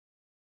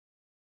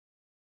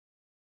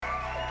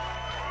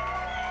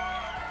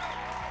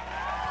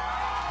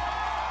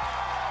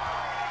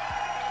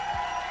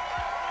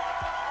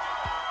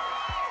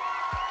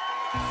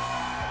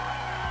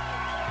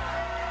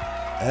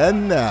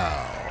And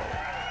now,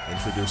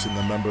 introducing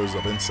the members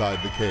of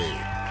Inside the Cave.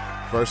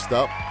 First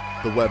up,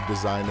 the web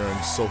designer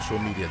and social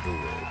media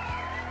guru.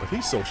 But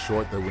he's so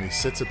short that when he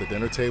sits at the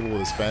dinner table with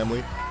his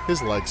family,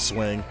 his legs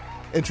swing.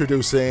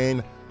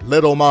 Introducing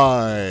Little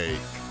Mike.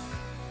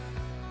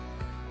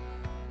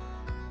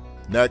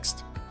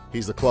 Next,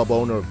 he's the club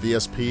owner of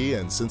VSP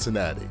in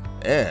Cincinnati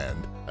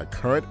and a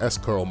current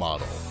S-Curl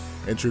model.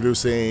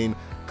 Introducing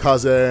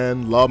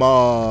Cousin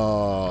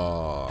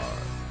Lamar.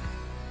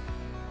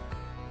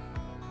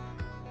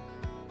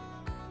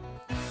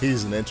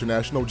 He's an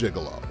international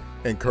gigolo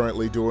and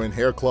currently doing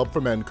Hair Club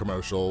for Men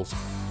commercials.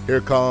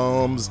 Here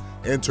comes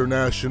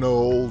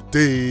International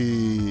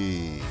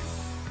D.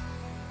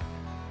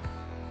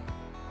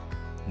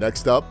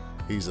 Next up,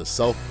 he's a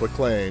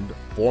self-proclaimed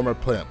former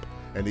pimp,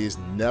 and he's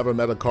never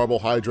met a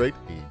carbohydrate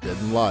he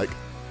didn't like.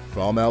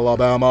 From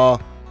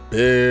Alabama,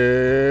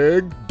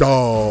 Big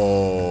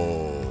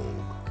Dog.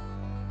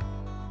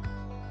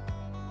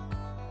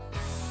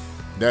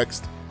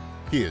 Next,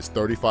 he is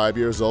 35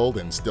 years old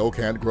and still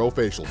can't grow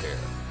facial hair,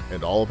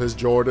 and all of his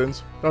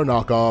Jordans are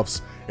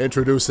knockoffs.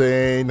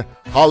 Introducing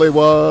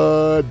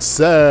Hollywood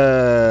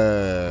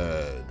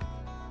Said.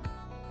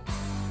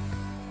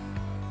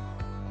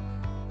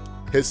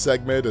 His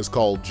segment is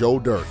called Joe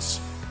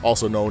Dirts,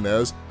 also known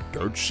as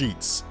Dirt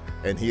Sheets,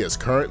 and he is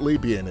currently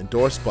being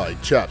endorsed by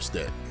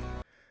Chapstick.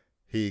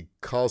 He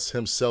calls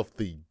himself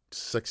the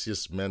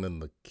sexiest man in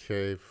the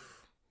cave.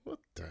 What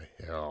the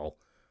hell?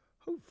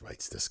 Who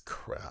writes this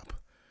crap?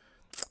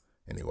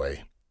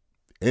 Anyway,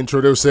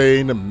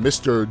 introducing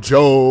Mr.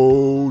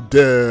 Joe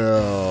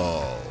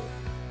Dill.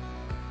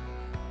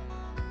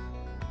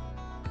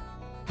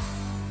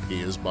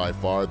 He is by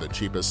far the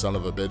cheapest son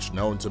of a bitch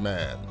known to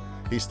man.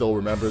 He still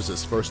remembers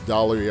his first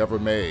dollar he ever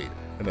made,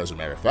 and as a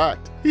matter of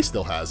fact, he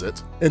still has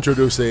it.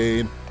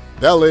 Introducing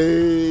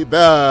Belly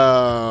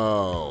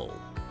Bell.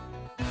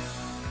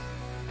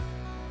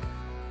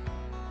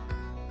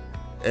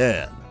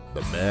 And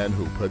the man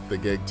who put the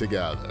gig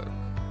together.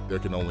 There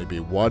can only be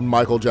one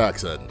Michael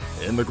Jackson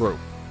in the group.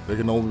 There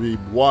can only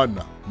be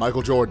one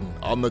Michael Jordan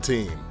on the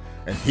team.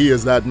 And he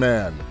is that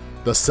man,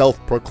 the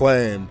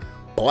self-proclaimed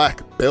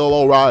Black Bill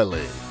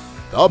O'Reilly.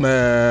 The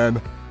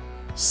man,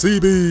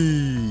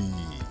 CB.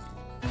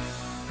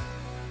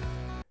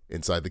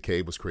 Inside the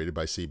Cave was created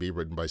by CB,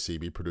 written by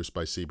CB, produced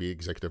by CB,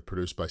 executive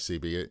produced by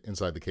CB.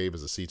 Inside the Cave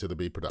is a C to the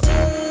B production.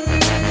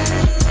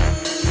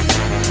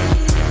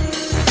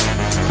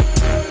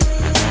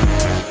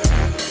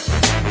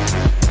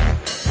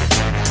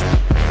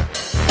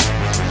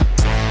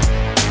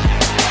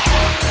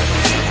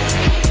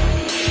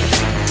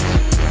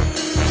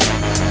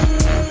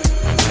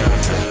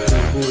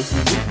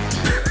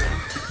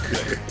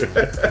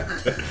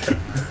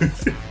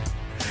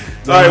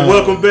 All right,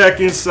 welcome back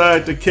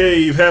Inside the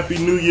Cave. Happy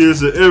New Year's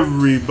to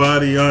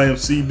everybody. I am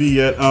CB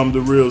at I'm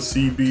the Real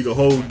CB. The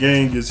whole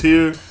gang is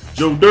here.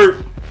 Joe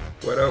Dirt.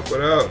 What up,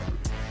 what up?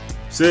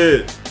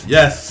 Sid.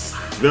 Yes.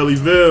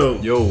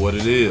 Vellyville. Yo, what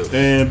it is?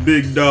 And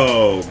Big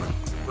Dog.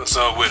 What's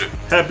up with it?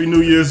 Happy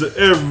New Year's to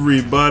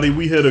everybody.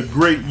 We had a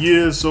great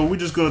year, so we're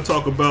just going to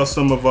talk about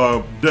some of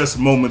our best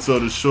moments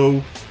of the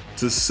show.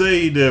 To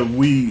say that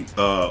we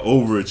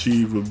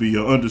overachieved would be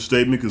an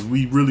understatement because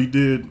we really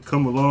did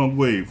come a long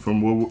way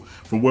from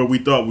where we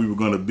thought we were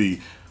going to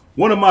be.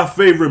 One of my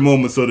favorite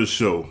moments of the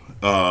show,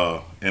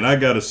 and I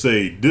got to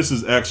say, this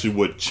is actually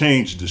what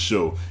changed the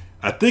show.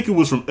 I think it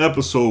was from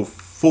episode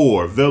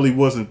 4.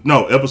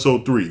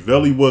 Episode 3.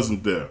 Velly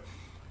wasn't there.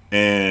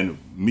 And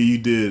me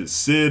did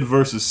Sid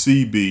versus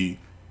CB,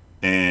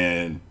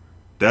 and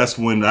that's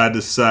when I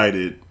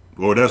decided...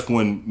 Or that's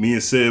when me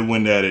and Sid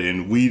went at it,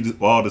 and we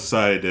all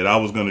decided that I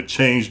was going to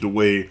change the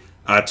way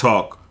I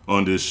talk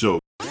on this show.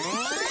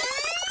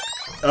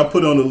 I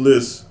put on the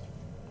list,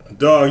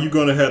 dog, you're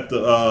going to have to,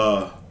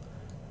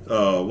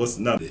 you're going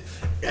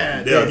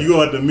to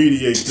have to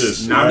mediate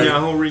this. Right?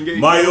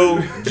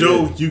 Mayo,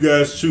 Joe, you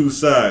guys choose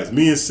sides.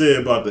 Me and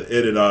Sid about to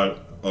edit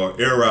or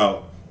air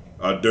out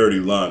our dirty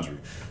laundry.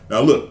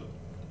 Now look,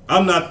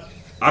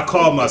 I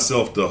call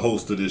myself the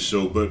host of this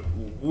show, but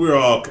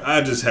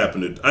I just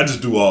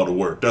do all the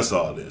work. That's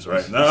all it is,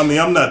 right? I mean,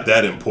 I'm not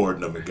that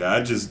important of a guy.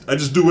 I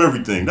just do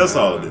everything. That's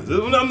all it is.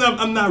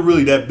 I'm not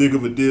really that big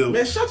of a deal.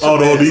 Man, shut your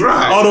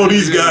although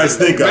these guys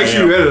think I am. Make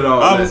sure you edit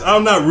all this.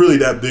 I'm not really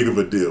that big of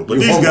a deal, but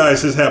these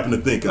guys just happen to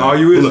think I am. All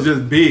you is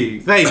just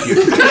big. Thank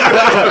you.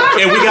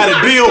 And we got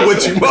to deal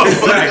with you,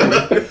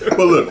 motherfucker.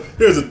 But look,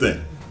 here's the thing.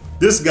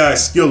 This guy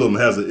Skillum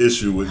has an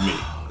issue with me.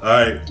 All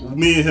right,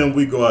 me and him,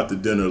 we go out to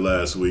dinner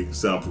last week.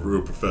 Sound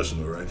real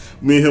professional, right?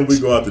 Me and him, we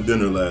go out to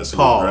dinner last week,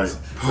 right?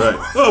 Right.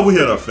 Well, we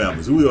had our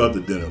families. We went out to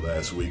dinner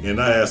last week,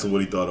 and I asked him what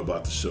he thought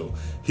about the show.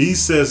 He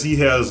says he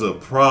has a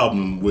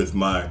problem with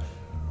my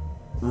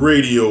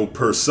radio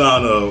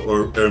persona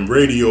and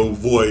radio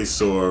voice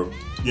or,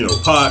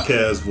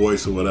 podcast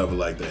voice or whatever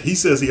like that. He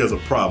says he has a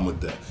problem with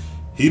that.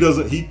 He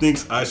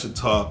thinks I should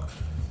talk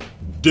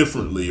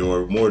differently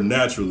or more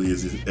naturally,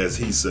 as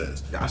he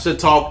says. You should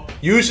talk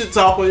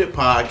on your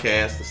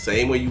podcast the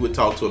same way you would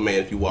talk to a man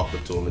if you walked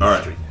up to him in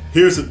the street.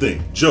 Here's the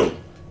thing, Joe.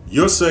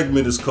 Your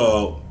segment is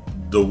called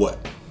The What?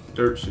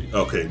 Dirt sheet.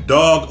 Okay,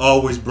 Dog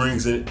always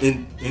brings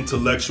in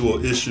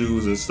intellectual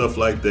issues and stuff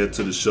like that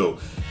to the show.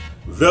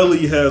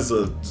 Veli has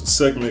a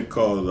segment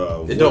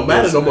called It don't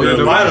matter no more. It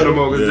don't matter no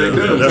more.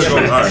 That's all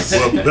right.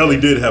 Well, Veli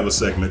did have a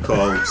segment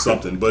called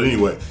something, but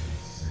anyway,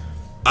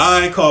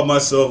 I call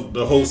myself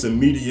the host and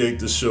mediate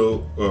the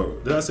show. Or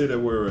did I say that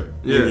word right?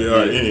 Yeah. All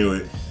right.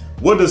 Anyway,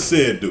 what does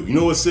Sid do? You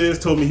know what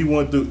Sid told me he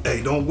wanted to do?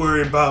 Hey, don't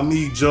worry about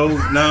me, Joe.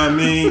 Nah, I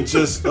mean,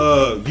 just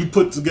you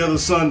put together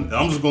something.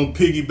 I'm just gonna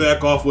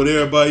piggyback off what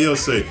everybody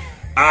else say.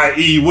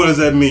 I.e., what does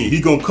that mean? He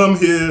gonna come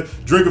here,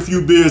 drink a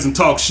few beers, and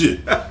talk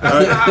shit.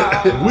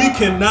 Right? We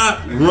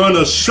cannot run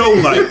a show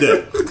like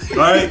that.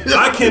 Right?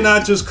 I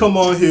cannot just come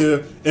on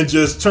here and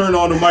just turn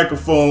on the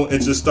microphone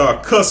and just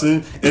start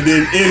cussing and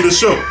then end the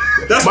show.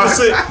 That's what I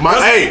said.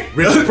 Hey,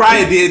 Richard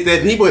Pryor did that,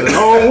 and he went a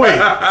long way.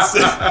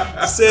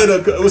 Said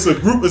it's a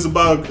group. It's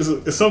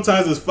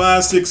sometimes it's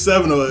 5, 6,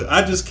 7. Or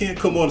I just can't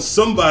come on.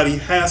 Somebody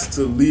has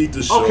to lead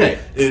the show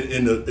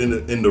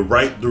in the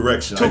right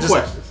direction. Two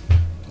questions.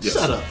 Yes.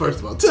 Shut up, first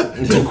of all.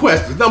 Two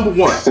questions. Number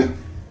one,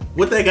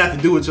 what they got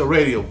to do with your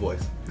radio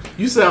voice?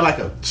 You sound like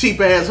a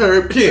cheap-ass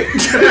Herb Kent.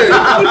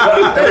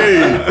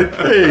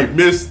 hey,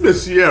 Miss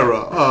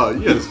Sierra.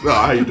 Yes,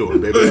 how you doing,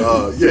 baby? He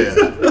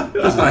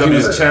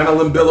was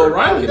channeling Bill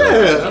O'Reilly.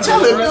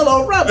 Channeling Bill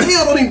O'Reilly. He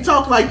don't even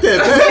talk like that,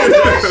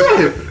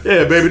 man.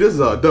 Yeah, baby, this is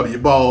W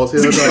Balls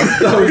here.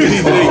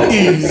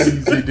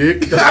 Easy,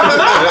 dick.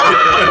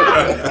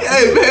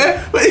 Hey,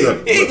 man, but he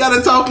ain't got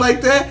to talk like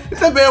that. If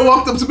that man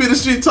walked up to me in the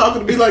street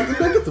talking to me like this,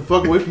 man, get the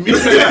fuck away from me.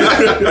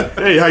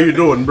 Hey, how you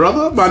doing,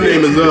 brother? My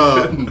name is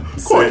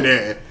Courtney.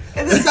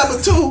 And then number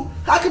two,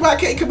 how come I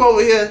can't come over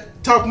here,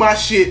 talk my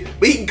shit,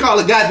 but he can call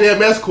a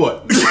goddamn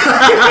escort? He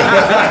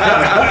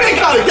can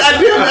call a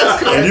goddamn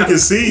escort. And you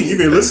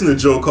can listen to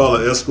Joe call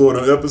an escort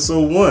on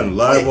episode 1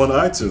 live on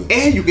iTunes.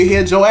 And you can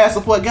hear Joe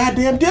asking for a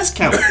goddamn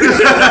discount.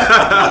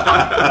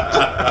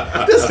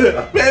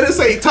 This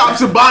ain't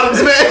tops and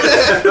bottoms, man.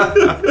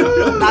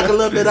 Knock a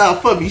little bit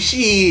out for me,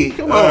 shit.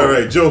 Come on. All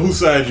right, Joe, whose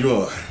side you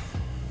on?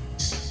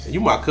 You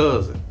my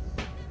cousin.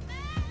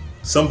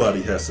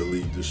 Somebody has to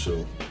lead the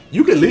show.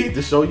 You can lead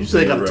the show. You just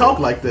ain't gotta talk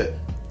like that.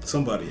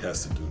 Somebody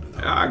has to do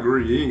that. I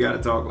agree. You ain't got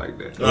to talk like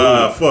that.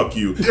 Fuck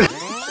you.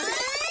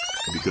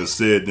 Because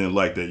Sid didn't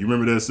like that. You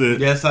remember that,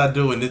 Sid? Yes, I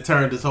do, and it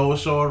turned this whole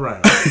show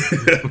around.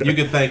 You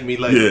can thank me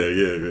later.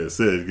 Yeah.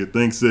 Sid,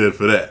 thanks Sid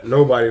for that.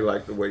 Nobody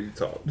liked the way you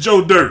talk.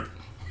 Joe Dirt,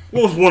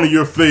 what was one of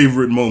your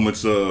favorite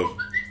moments of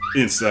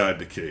Inside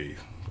the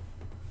Cave?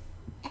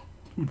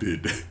 Who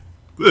did that?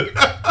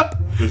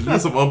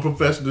 That's some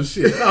unprofessional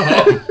shit.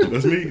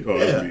 That's me? Oh,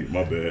 that's me.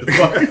 My bad.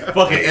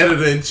 Fucking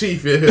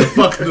editor-in-chief in here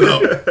fucking it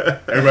up.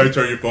 Everybody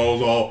turn your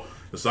phones off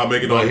and stop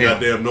making all the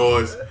goddamn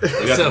noise.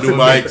 We got the new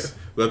mics.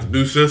 We got the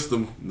new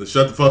system.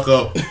 Shut the fuck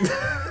up.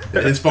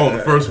 His phone,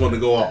 the first one to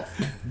go off.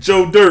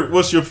 Joe Dirt,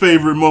 what's your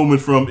favorite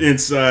moment from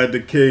Inside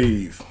the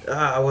Cave?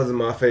 It wasn't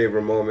my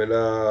favorite moment.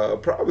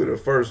 Probably the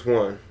first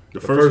one. The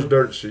first first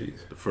dirt sheet.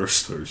 The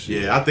first dirt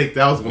sheet. Yeah, I think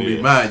that was going to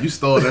be mine. You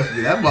stole that from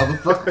me. That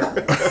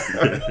motherfucker.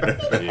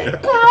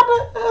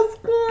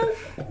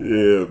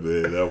 Yeah,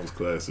 man, that was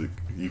classic.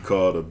 You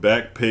called a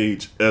back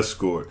page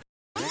escort.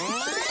 This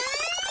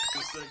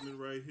segment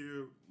right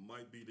here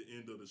might be the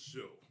end of the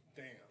show.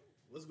 Damn.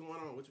 What's going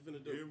on? What you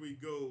finna do? Here we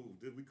go.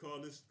 Did we call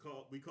this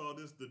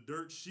the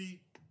dirt sheet?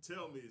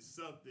 Tell me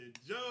something,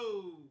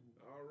 Joe.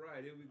 All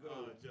right, here we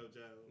go. Joe.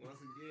 Once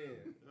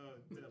again,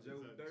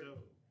 Joe Dirt. Joe.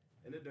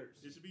 In the dirt.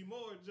 It should be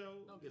more,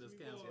 Joe. Don't get us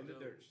canceled. In the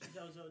dirt.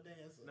 JoJo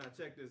dancer. Now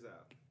check this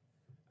out.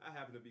 I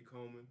happen to be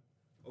combing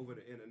over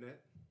the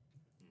internet.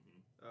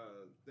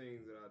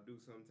 Things that I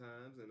do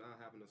sometimes, and I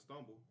happen to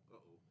stumble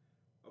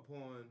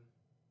upon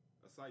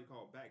a site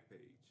called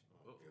Backpage.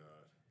 Oh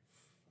God!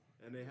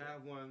 And they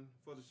have one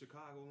for the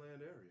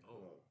Chicagoland area.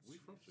 Oh,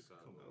 we from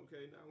Chicago.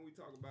 Okay, now when we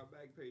talk about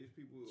Backpage,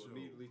 people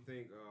immediately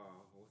think,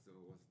 what's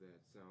that?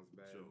 Sounds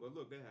bad. Joe. But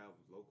look, they have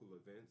local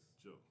events,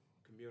 Joe,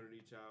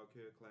 community child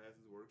care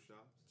classes,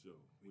 workshops, Joe,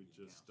 we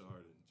just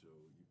started,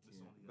 Joe. You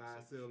can't buy,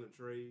 sell, and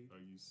trade.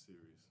 Are you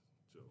serious,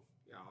 Joe?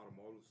 Yeah,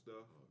 automotive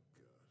stuff. Oh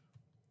God!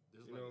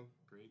 This You know,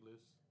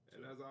 Craigslist.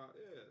 And as I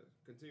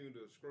continue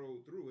to scroll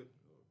through it,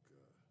 Oh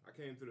God! I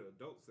came to the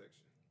adult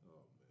section.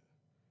 Oh man!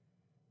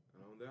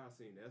 And on there, I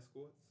seen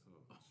escorts. Oh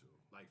Joe!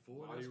 Like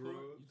Ford Body escort?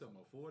 rugs. You talking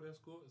about Ford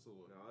escorts or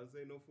what? No, I didn't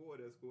say no Ford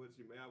escorts.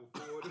 You may have a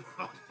Ford.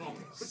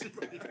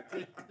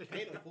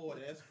 Can't afford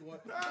an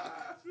escort.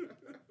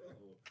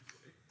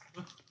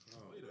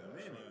 Wait a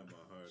minute!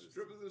 My heart is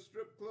Strippers and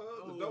strip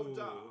clubs, adult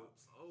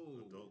jobs.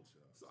 adult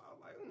jobs. So I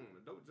was like,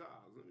 adult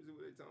jobs. Let me see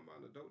what they talking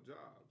about in adult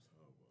jobs.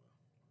 Oh wow!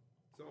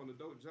 So on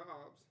adult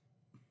jobs,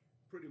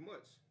 pretty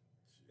much,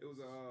 it was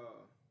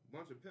a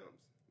bunch of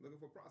pimps looking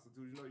for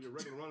prostitutes. You know, your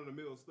regular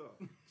run-of-the-mill stuff.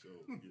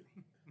 Joe,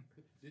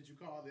 Did you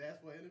call to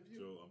ask for an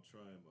interview? Joe, I'm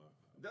trying my.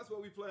 That's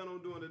what we plan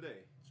on doing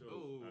today.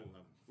 Joe,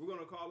 We're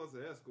going to call us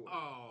an escort.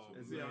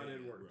 And see how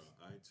that works. We're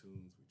on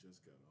iTunes, we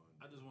just got on.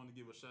 I just want to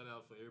give a shout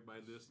out for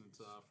everybody listening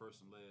to our first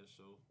and last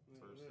show.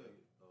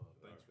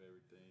 Thanks for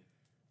everything.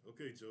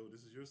 Okay, Joe,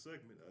 this is your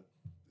segment.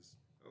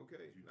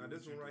 Okay. Now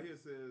this one right here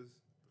says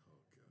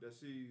that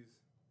she's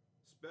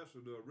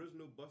special, the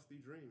original Busty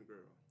Dream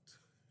girl.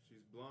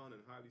 She's blonde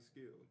and highly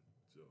skilled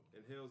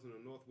and hails in the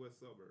northwest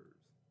suburbs.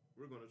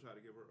 We're going to try to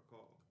give her a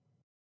call.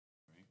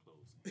 Ain't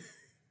closing.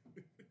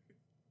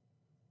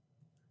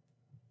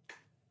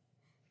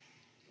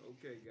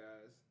 Okay,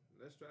 guys.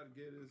 Let's try to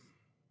get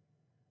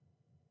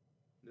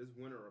this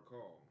winner a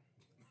call.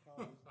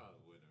 Winner.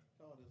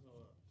 Call this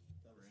on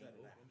Grand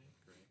opening,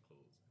 grand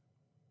closing.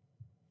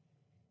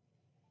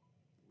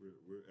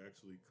 We're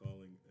actually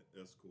calling an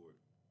escort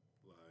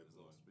live Is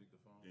it on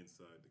speakerphone?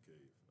 inside the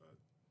cave.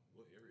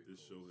 What area?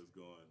 This show has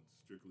gone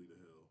strictly to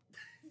hell,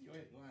 You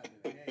ain't lying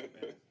in the game,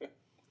 man.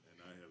 and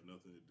I have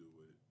nothing to do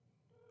with it.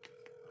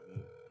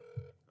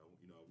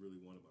 I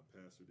really wanted my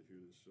pastor to hear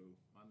this show.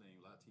 My name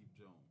Lateef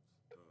Jones.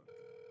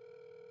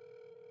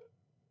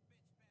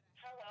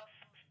 Hello.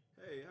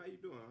 Hey, how you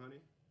doing, honey?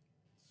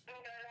 I'm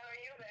good. How are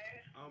you,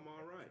 babe? I'm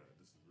all right. God,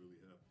 this is really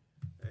happening.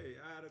 Hey,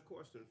 I had a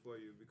question for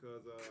you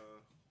because I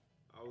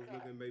was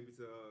looking maybe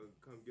to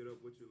come get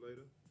up with you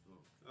later.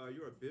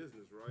 You're a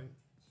business, right?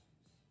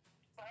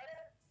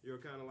 What? You're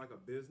kind of like a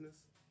business.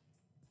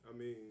 I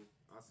mean,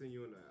 I seen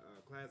you in the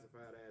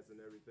classified ads and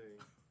everything.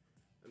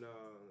 And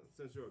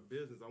since you're a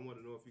business, I want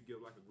to know if you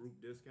give like a group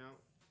discount.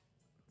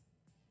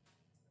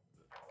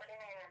 What do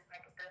you mean,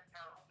 like a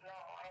discount? No,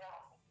 I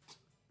don't.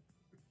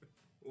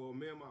 Well,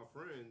 me and my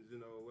friends, you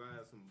know, I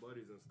had some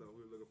buddies and stuff.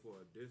 We were looking for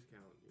a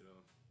discount, you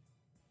know.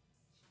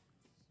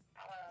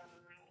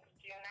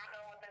 Do you not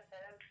know what this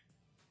is?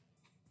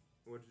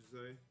 What'd you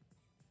say?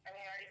 I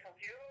mean, are you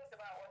confused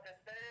about what this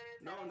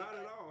is? No, not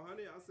at all,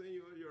 honey. I seen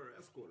you're an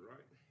escort,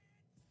 right?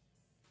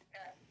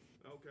 Yes.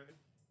 Okay.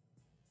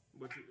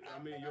 But I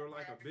mean, you're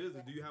like a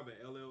business. Do you have an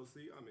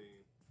LLC? I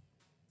mean,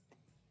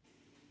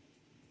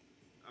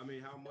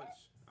 how much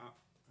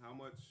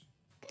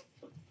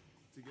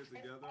to get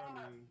together?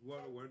 I mean,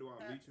 where do I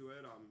meet you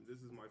at? This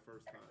is my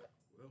first time.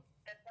 Well,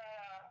 It's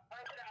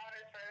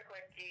 $100 for a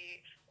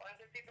quickie,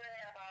 $150 for a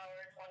half hour,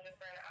 $100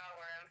 for an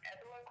hour.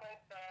 Edwin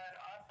Quinston.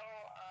 Also,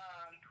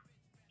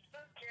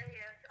 just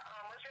curious,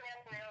 what's your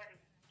nationality?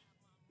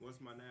 What's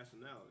my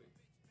nationality?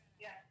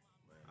 Yeah.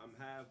 I'm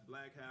half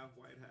black, half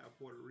white, half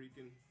Puerto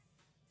Rican.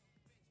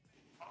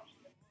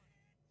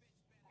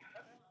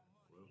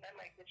 That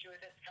might get you a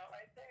discount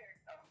right there.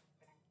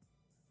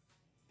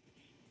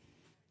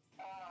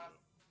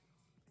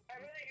 I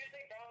really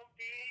usually don't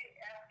see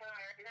African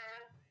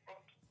Americans,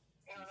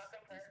 you know,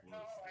 nothing this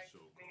personal, was the like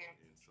show being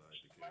called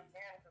Inside the my Cave.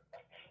 parents or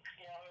something,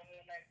 you know what I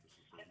mean? Like, This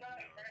was it's not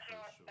supposed to be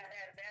our personal. first show. I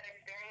had bad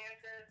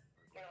experiences,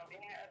 you know,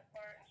 being an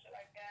escort and shit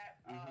like that.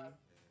 And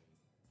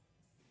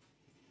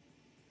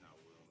now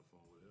we're on the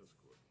phone with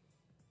escort.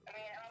 I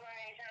mean, how long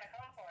are you trying to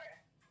come for it?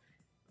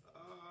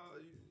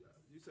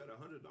 You said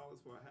 $100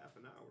 for a half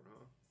an hour,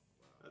 huh?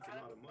 That's a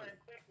lot of For money.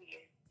 a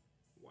quickie.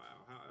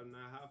 Wow.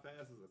 How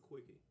fast is a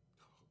quickie?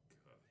 Oh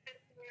God.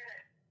 15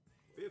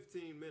 minutes.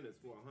 15 minutes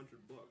for $100.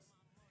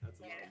 That's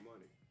a lot of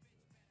money.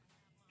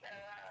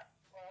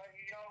 Well,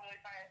 you don't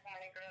really find so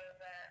many girls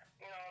that,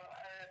 you know,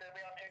 the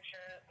real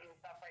pictures and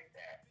stuff like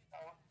that. So,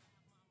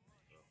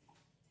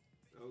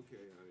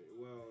 Okay, honey.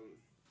 Well,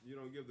 you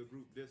don't give the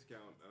group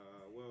discount.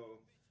 Well,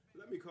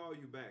 let me call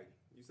you back.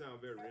 You sound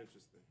very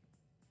interesting.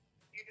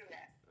 you do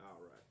that. All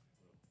right.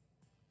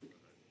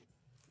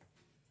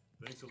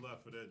 Thanks a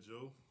lot for that,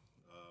 Joe.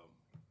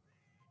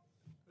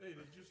 Hey,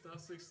 did you start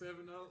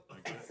 670? I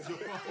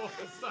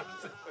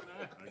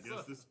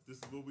guess this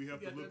is what we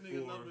have You to got look that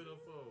nigga for number in the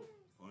phone.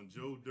 on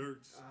Joe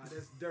Dirt's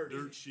That's dirty.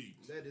 Dirt Sheet.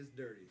 That is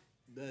dirty.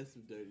 That's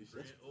some dirty shit.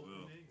 Grand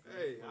opening.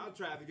 Hey, I'll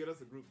try to get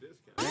us a group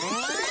discount.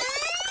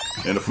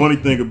 And the funny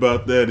thing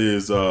about that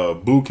is,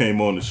 Boo came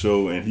on the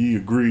show and he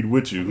agreed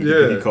with you.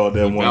 Yeah. He called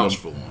that one Vouch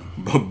of for one.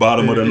 the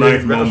bottom of the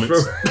ninth vouch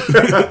moments.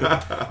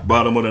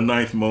 Bottom of the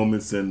ninth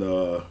moments, and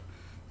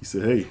he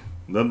said, "Hey,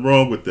 nothing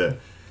wrong with that."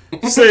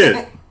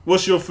 Said,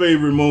 what's your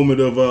favorite moment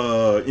of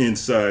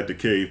Inside the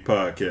Cave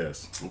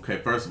podcast? Okay,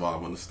 first of all, I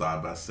want to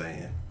start by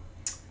saying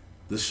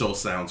this show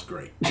sounds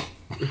great.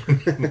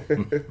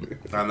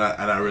 and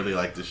I really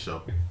like this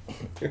show.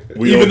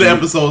 Even the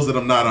episodes that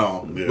I'm not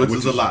on, Yeah, which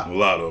is a lot. A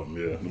lot of them,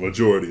 yeah. The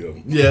majority of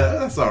them. Yeah,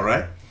 that's all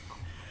right.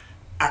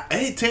 I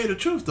ain't tell you the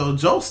truth though.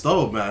 Joe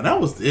stole, man.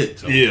 That was it.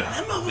 Joe. Yeah,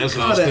 That motherfucker that's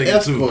what I was called an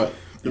thinking too. escort.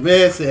 The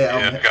man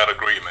said, gotta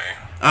agree, man.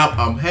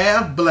 I'm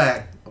half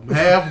black, I'm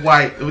half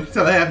white. What you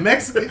tell her, half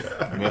Mexican?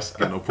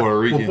 Mexican or Puerto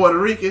Rican. Well, Puerto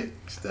Rican.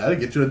 That'll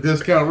get you a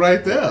discount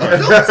right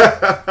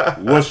there.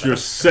 What's your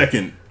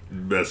second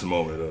best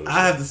moment of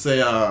I have to say,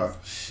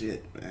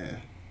 shit,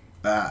 man.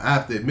 I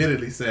have to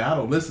admittedly say I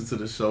don't listen to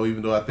the show,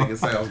 even though I think it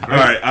sounds great.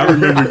 All right,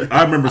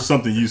 I remember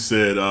something you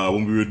said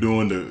when we were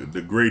doing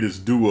the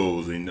greatest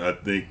duos, and I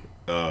think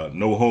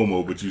no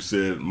homo, but you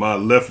said my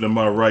left and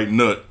my right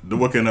nut.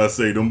 What can I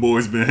say? Them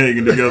boys been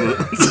hanging together,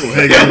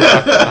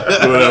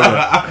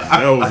 whatever.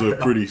 That was a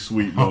pretty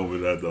sweet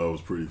moment. I thought it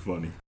was pretty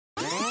funny.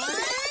 We're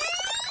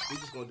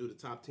just gonna do the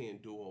top 10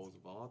 duos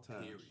of all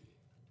time. Period.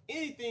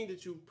 Anything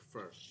that you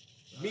prefer.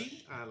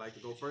 Me, I like to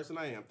go first, and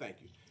I am. Thank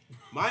you.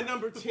 My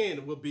number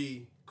 10 will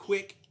be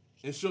Quick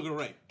and Sugar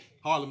Ray.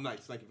 Harlem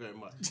Nights, thank you very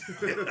much.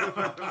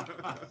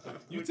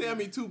 You tell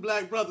me two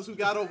black brothers who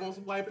got over on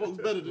some white folks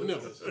better than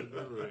them.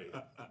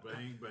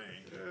 Bang,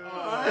 bang.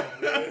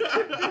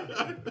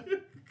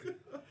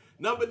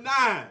 Number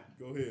 9.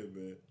 Go ahead,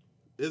 man.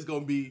 It's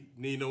going to be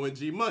Nino and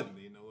G Money.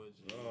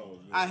 Oh, man.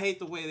 I hate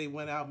the way they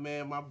went out,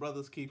 man. My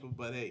brother's keeper,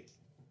 but hey,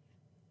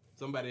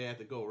 somebody had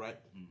to go, right?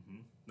 Mm-hmm.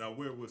 Now,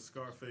 where would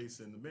Scarface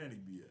and the Manny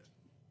be at?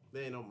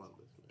 They ain't on my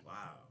list, man.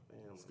 Wow.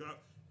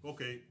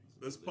 Okay,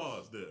 let's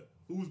pause there.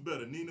 Who's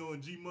better, Nino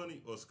and G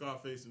Money or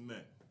Scarface and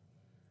Manny?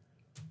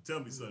 Tell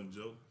me something,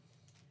 Joe.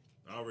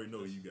 I already know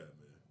who you got, man.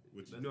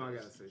 What you I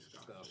gotta say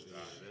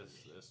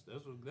Scarface.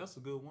 That's a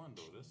good one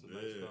though. That's a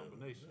nice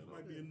combination. That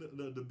might be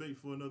another debate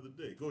for another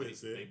day. Go ahead,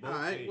 Sid. All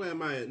right, where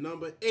am I at?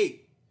 Number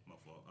 8. My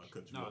fault. I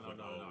cut you No, off.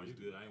 you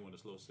good. I ain't want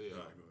to slow Sid. All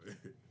right, go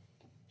ahead.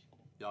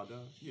 Y'all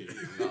done? Yeah.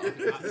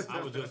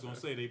 I was just gonna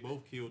say they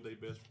both killed their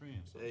best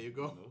friend. So, There you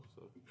go.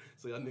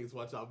 So y'all niggas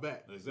watch our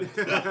back.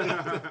 Exactly.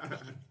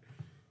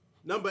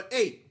 Number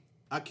 8,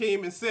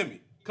 Akeem and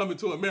Simi, Coming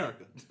to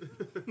America.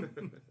 God.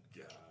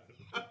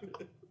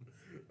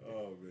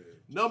 Oh, man.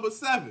 Number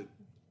 7,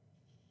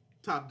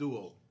 top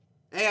duo,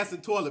 Ass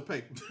and Toilet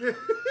Paper.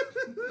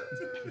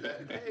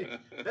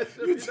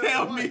 You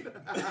tell me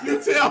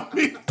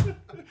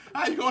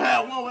how you gonna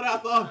have one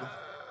without the other?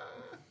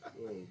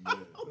 Oh,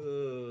 man.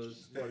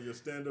 It's part of your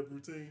stand-up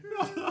routine?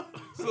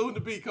 Soon to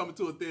be coming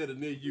to a theater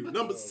near you.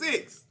 Number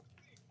 6,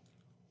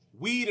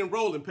 Weed and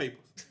Rolling Papers.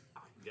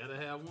 Gotta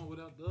have one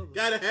without the other.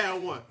 Gotta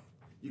have one.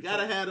 You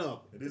gotta have them.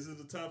 And this is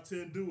the top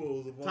 10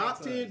 duos of all Top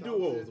time. 10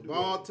 duos of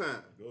all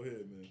time. Go ahead,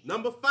 man.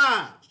 Number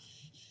 5,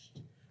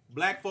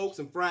 Black Folks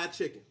and Fried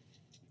Chicken.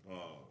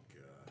 Oh,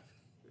 God.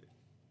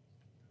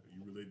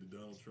 You related to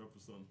Donald Trump or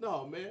something?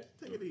 No, man.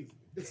 Take it easy.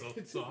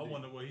 So I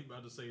wonder what he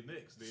about to say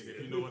next, then,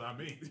 if you know what I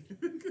mean.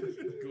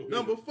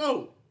 Number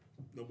 4,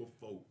 Number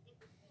 4.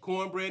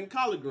 Cornbread and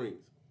collard greens.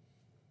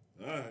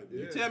 All right.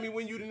 You tell me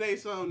when you done ate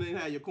something and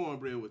have your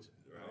cornbread with you.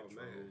 Oh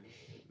man,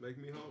 make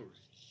me hungry.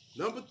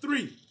 Number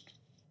 3,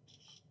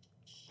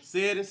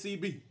 Sid and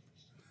CB.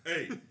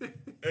 Hey,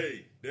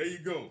 there you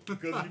go.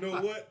 Because you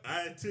know what?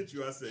 I intent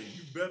you. I say,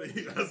 you better.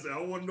 I say, I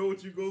want to know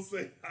what you going to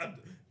say.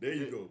 There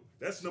you go.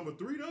 That's number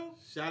 3, though?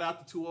 Shout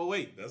out to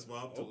 208. That's why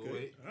I'm talking.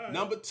 Okay. All right.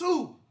 Number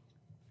 2,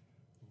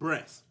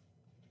 breast.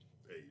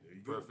 Hey, there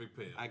you go. Perfect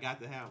pair. I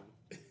got to have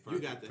them. You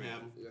got to have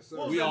them. Yes, sir.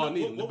 What was We that all num-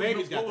 need them. The what was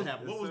babies num- got what to have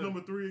was- them. What was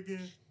number 3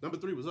 again? Number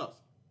 3 was us.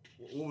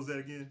 What was that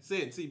again?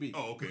 Sid and CB.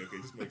 Oh, okay.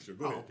 Just make sure.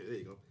 Go Oh, ahead. okay, there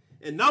you go.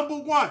 And number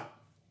 1,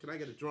 can I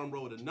get a drum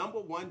roll? The number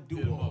 1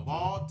 duo of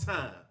all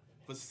time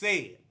for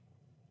Sid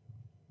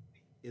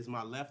is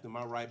my left and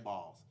my right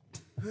balls.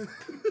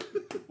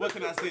 What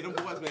can I say? Them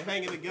boys been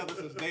hanging together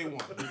since day 1.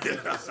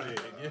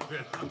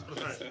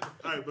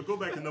 All right, but go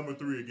back to number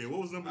 3 again.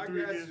 What was number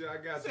 3 again? I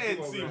got you. Sid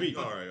Come on, CB.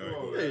 man. All right. Come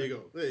on, There man.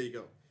 you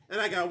go. And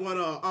I got one,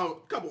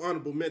 couple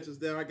honorable mentions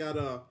there. I got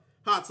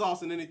hot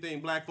sauce and anything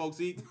black folks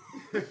eat.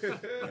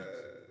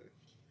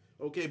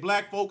 Okay,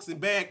 black folks and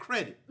bad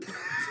credit.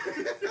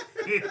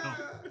 Damn.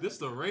 This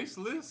the race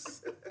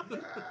list?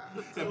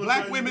 And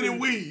black women in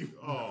weave.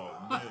 Oh,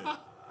 man.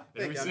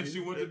 Ever since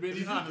you went to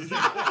Benny Hanna's.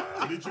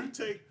 Did you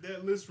take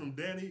that list from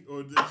Danny,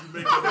 or did you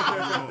make it up on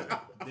your own?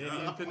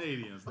 Danny and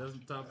Canadians. That's the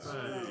top 5.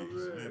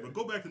 Jeez, man. But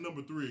go back to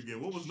number 3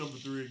 again. What was number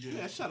 3 again?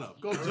 Yeah, shut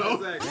up. Go, Joe.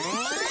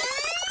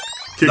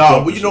 Kick No,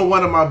 off but the you know show.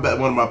 one of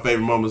my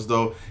favorite moments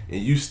though,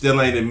 and you still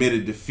ain't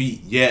admitted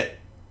defeat yet,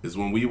 is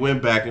when we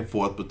went back and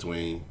forth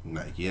between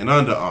Nike and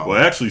Under Armour.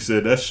 Well, I actually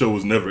said that show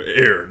was never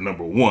aired,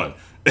 number 1.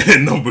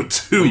 And number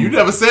 2. You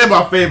never said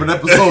my favorite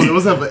episode. It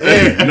was ever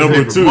aired.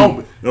 Number 2.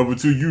 Number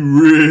 2,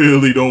 you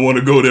really don't want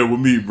to go there with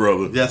me,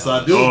 brother. Yes,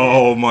 I do.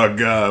 Oh, my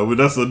God. Well,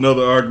 that's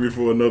another argument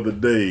for another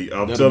day.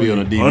 I'm That'll telling be you, on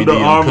a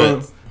DVD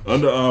uncut.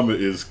 Under Armour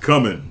is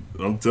coming.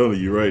 I'm telling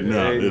you right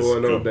now. Ain't It's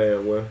going no coming.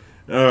 damn well.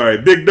 All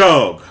right, Big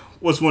Dog.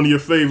 What's one of your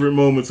favorite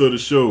moments of the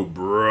show,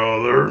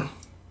 brother?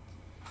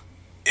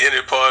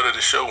 Any part of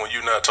the show when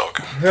you're not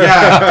talking.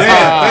 God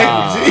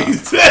damn, thank you,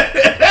 Jesus.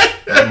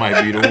 That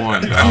might be the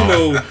one. You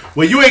know,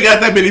 Well, you ain't got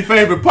that many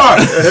favorite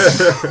parts.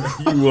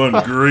 you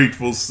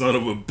ungrateful son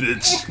of a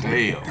bitch.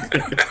 Damn.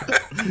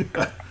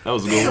 That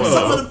was a good one.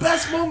 Some of the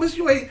best moments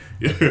you ain't.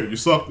 You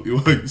suck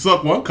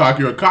one cock,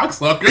 you're a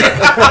cocksucker.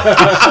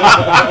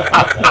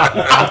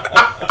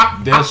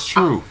 That's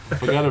true.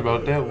 Forgot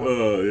about that one.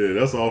 Yeah,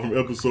 that's all from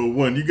episode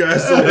 1. You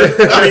guys, all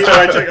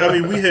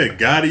right, we had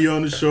Gotti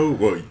on the show.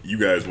 Well, you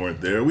guys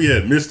weren't there. We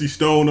had Misty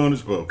Stone on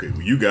this. Well, okay,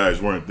 well, you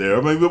guys weren't there.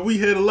 I mean, but we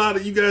had a lot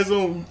of you guys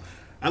on.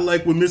 I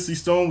like when Misty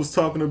Stone was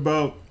talking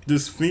about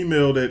this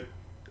female that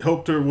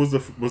helped her was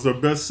her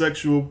best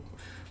sexual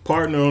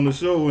partner on the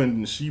show,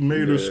 and she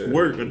made her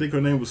squirt. I think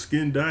her name was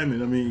Skin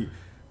Diamond. I mean,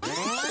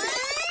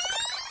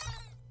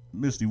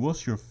 Misty,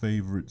 what's your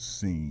favorite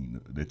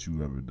scene that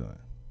you've ever done?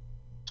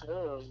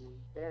 Oh,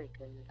 very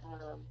good.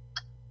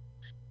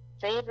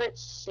 Favorite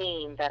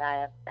scene that I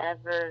have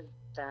ever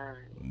done.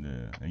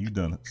 Yeah, and you've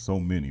done so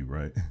many,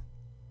 right?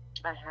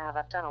 I have.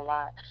 I've done a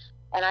lot.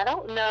 And I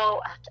don't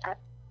know. I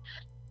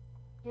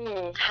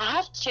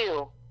have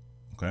two.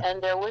 Okay.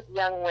 And they're with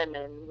young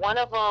women. One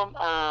of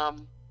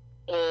them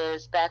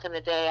is back in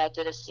the day. I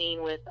did a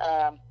scene with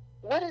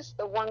what is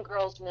the one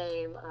girl's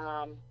name?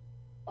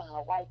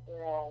 White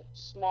girl,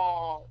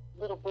 small,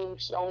 little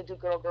boobs. She only do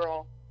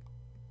girl.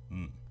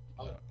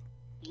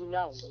 You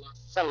know,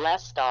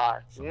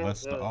 Celestar.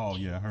 Celestar. Oh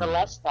yeah, I heard.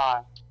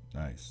 Celestar.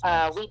 Nice.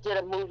 We did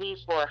a movie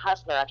for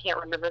Hustler. I can't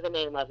remember the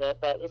name of it,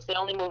 but it's the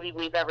only movie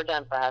we've ever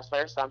done for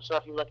Hustler. So I'm sure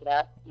if you look it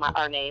up,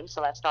 our name,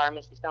 Celestar and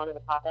Misty Stone,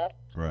 will pop up.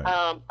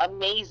 Right.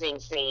 Amazing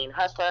scene.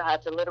 Hustler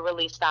had to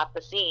literally stop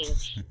the scene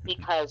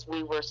because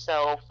we were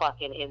so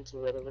fucking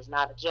into it. It was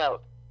not a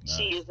joke. Nice.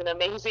 She is an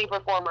amazing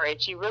performer,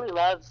 and she really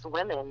loves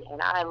women,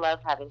 and I love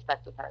having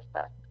sex with her.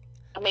 So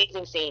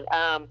amazing scene.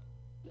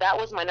 That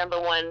was my number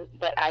one,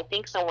 but I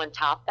think someone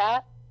topped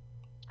that.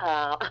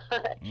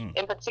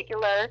 In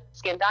particular,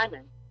 Skin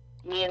Diamond.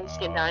 Me and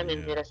Skin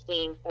Diamond did a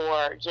scene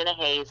for Jenna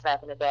Hayes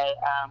back in the day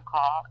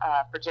called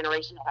for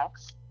Generation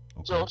X,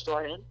 Jules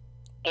Jordan,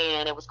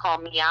 and it was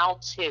called Meow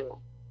 2.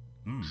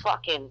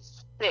 Fucking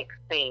sick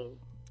scene.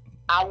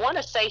 I want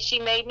to say she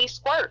made me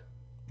squirt.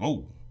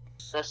 Oh.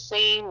 The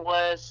scene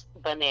was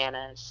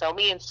bananas. So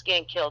me and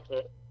Skin killed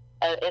it.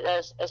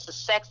 It's a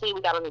sexy,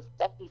 we got on these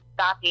sexy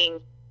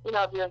stockings. You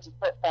know, if you're into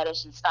foot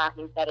fetish and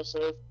stocking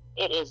fetishes,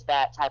 it is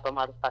that type of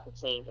motherfucking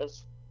scene.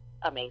 It's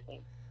amazing.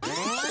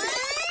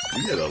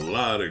 We had a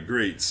lot of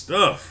great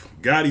stuff.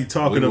 Gotti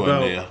talking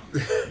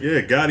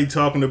Gotti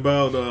talking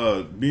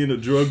about being a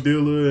drug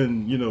dealer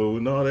and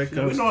and all that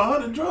kind of stuff. We know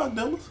 100 drug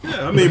dealers.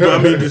 Yeah, I mean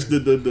just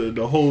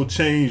the whole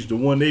change, the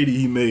 180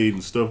 he made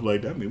and stuff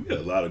like that. I mean, we had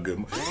a lot of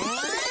good.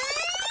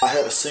 I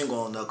had a single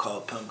on there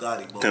called Pimp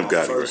Gotti, but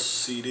my first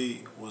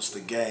CD was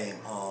The Game.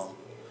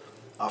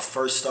 I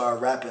first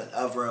started rapping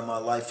ever in my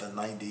life in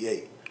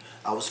 '98.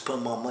 I was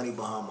putting my money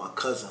behind my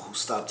cousin who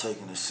stopped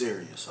taking it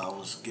serious. I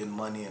was getting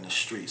money in the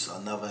streets.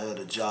 I never had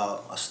a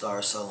job. I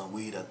started selling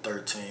weed at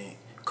 13,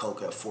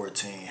 coke at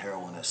 14,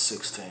 heroin at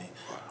 16.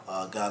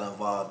 Got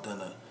involved in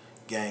a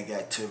gang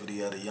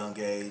activity at a young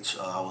age.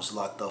 I was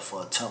locked up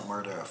for attempt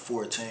murder at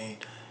 14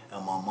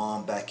 in my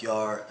mom's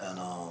backyard, and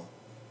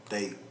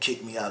they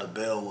kicked me out of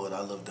Bellwood.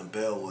 I lived in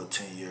Bellwood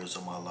 10 years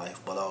of my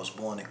life, but I was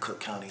born in Cook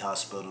County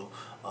Hospital,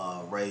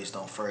 raised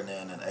on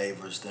Ferdinand and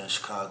Avers, then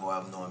Chicago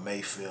Avenue and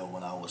Mayfield.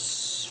 When I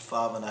was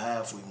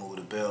 5.5, we moved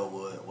to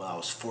Bellwood. When I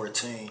was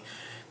 14,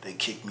 they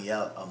kicked me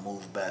out. I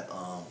moved back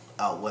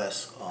out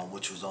west,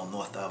 which was on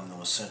North Avenue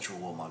and Central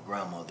with my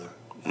grandmother.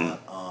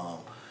 But,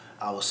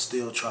 I was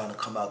still trying to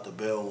come out to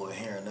Bellwood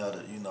here and there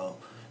to,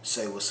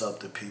 say what's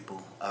up to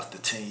people. After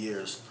 10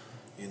 years,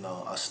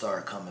 I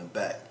started coming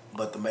back.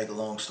 But to make a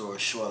long story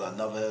short, I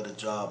never had a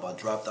job. I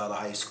dropped out of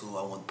high school.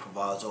 I went to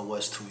Proviso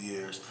West 2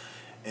 years.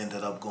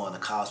 Ended up going to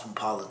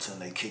Cosmopolitan.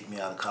 They kicked me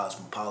out of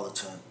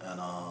Cosmopolitan.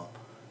 And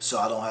so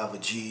I don't have a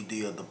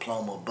GED or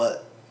diploma.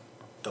 But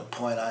the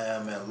point I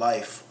am in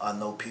life, I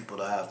know people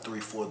that have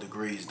 3-4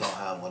 degrees don't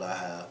have what I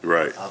have.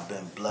 Right. I've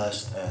been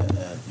blessed.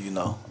 And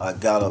I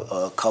got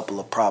a couple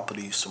of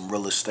properties, some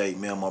real estate.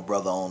 Me and my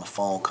brother own a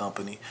phone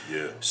company.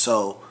 Yeah.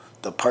 So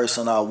the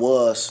person I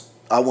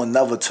would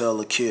never tell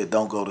a kid,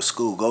 don't go to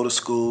school. Go to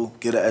school,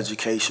 get an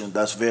education.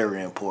 That's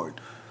very important.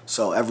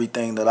 So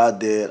everything that I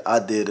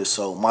did it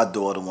so my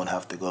daughter wouldn't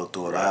have to go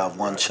through it. I have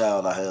one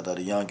child I had at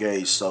a young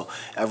age. So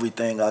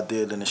everything I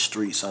did in the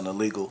streets and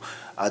illegal,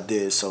 I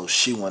did so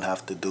she wouldn't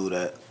have to do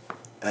that.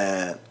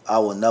 And I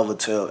would never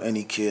tell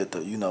any kid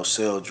to,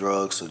 sell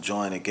drugs or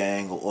join a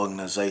gang or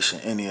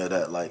organization, any of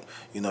that. Like,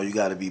 you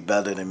got to be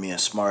better than me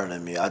and smarter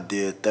than me. I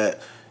did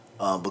that.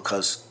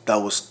 Because that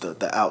was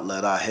the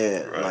outlet I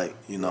had. Right.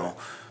 Like,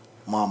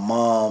 my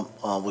mom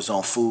was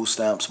on food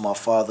stamps. My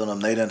father and them,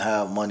 they didn't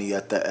have money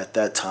at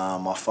that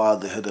time. My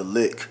father hit a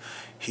lick.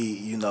 He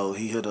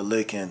hit a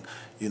lick and,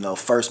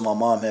 first my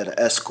mom had an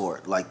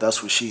Escort. Like,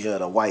 that's what she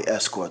had, a white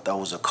Escort. That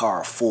was a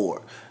car, a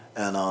Ford.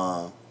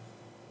 And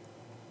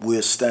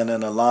we'd stand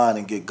in a line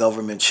and get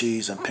government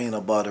cheese and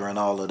peanut butter and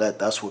all of that.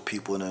 That's what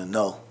people didn't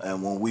know.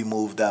 And when we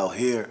moved out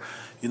here,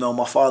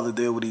 my father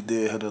did what he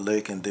did, hit a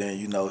lick, and then,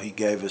 he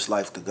gave his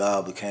life to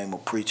God, became a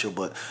preacher,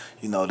 but,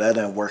 that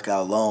didn't work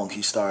out long.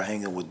 He started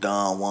hanging with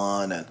Don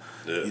Juan and,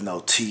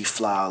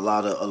 T-Fly, a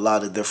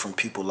lot of different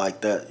people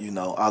like that.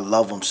 I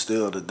love them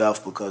still to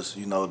death because,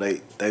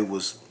 they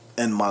was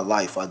in my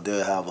life. I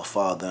did have a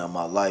father in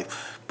my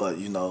life, but,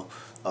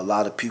 a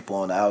lot of people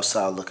on the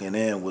outside looking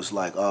in was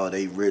like, oh,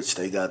 they rich,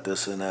 they got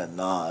this and that.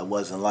 Nah, it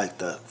wasn't like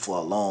that for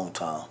a long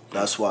time.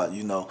 That's why,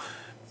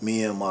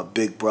 me and my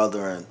big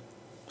brother and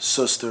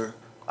sister,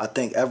 I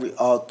think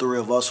all three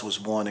of us was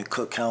born in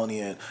Cook County,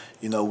 and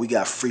we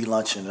got free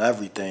lunch and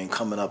everything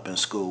coming up in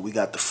school. We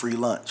got the free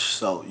lunch,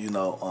 so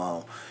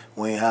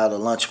we ain't had the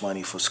lunch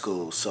money for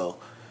school. So,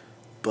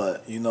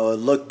 but it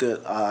looked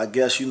at, I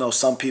guess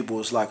some people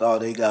was like, oh,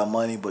 they got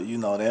money, but they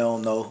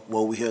don't know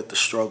what we had to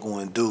struggle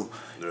and do.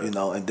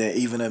 And then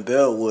even in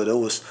Bellwood, it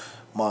was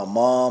my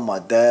mom, my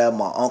dad,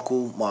 my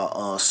uncle,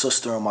 my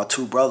sister, and my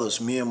two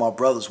brothers. Me and my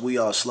brothers, we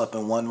all slept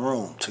in one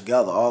room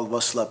together. All of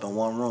us slept in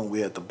one room.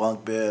 We had the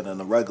bunk bed and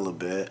the regular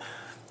bed.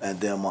 And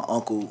then my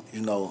uncle,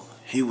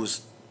 he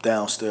was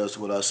downstairs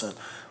with us. And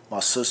my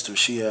sister,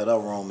 she had her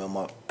room, and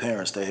my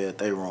parents, they had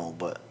their room.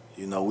 But,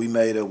 you know, we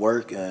made it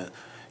work, and,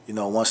 you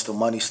know, once the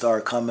money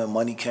started coming,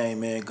 money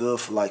came in good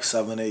for like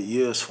 7-8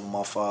 years for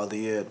my father.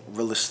 He had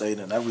real estate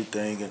and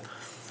everything, and,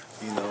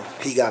 you know,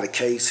 he got a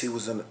case. He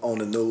was on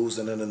the news,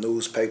 and in the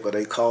newspaper,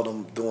 they called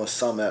him doing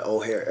something at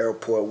O'Hare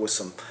Airport with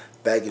some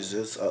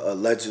baggages,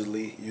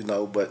 allegedly, you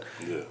know, but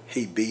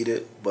he beat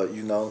it. But,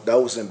 you know,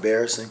 that was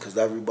embarrassing because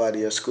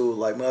everybody at school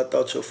like, man, I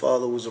thought your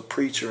father was a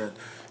preacher and,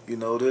 you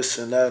know, this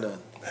and that. And,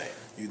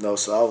 you know,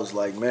 so I was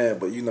like, man,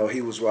 but, you know,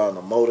 he was riding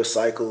a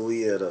motorcycle.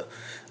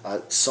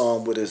 I saw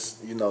him with his,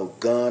 you know,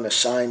 gun, a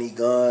shiny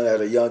gun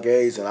at a young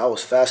age, and I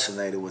was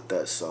fascinated with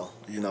that. So,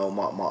 you know,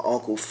 my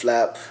uncle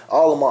Flap,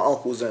 all of my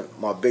uncles and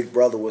my big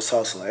brother was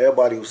hustling.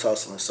 Everybody was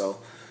hustling. So,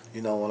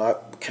 you know, when I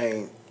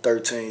became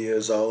 13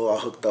 years old, I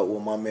hooked up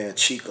with my man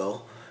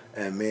Chico,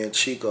 and me and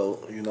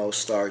Chico, you know,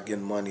 started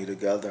getting money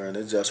together, and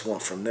it just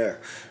went from there.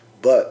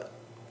 But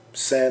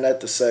saying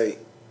that to say,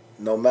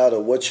 no matter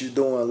what you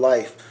do in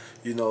life,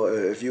 you know,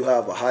 if you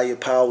have a higher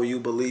power you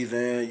believe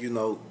in, you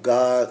know,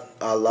 God,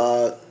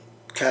 Allah,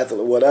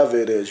 Catholic, whatever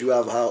it is, you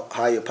have a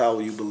higher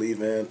power you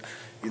believe in,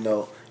 you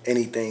know,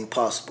 anything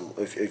possible.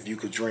 If you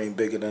could dream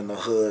bigger than the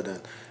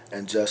hood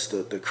and just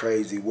the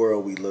crazy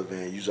world we live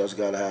in, you just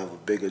got to have a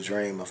bigger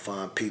dream and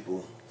find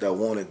people that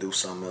want to do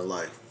something in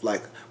life.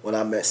 Like when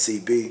I met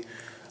CB,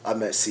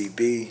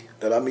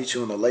 did I meet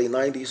you in the late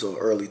 90s or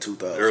early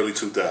 2000s? Early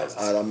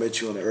 2000s. I met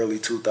you in the early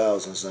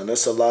 2000s, and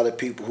there's a lot of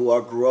people who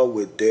I grew up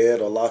with dead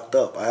or locked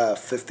up. I have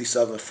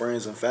 57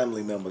 friends and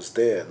family members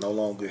dead, no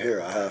longer here.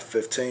 I have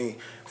 15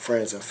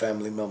 friends and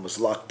family members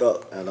locked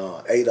up, and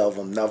 8 of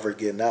them never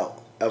getting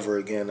out ever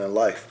again in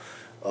life.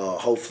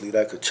 Hopefully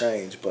that could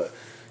change, but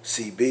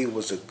CB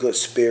was a good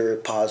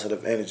spirit,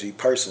 positive energy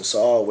person, so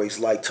I always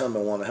liked him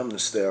and wanted him to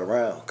stay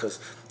around because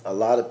a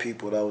lot of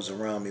people that was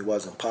around me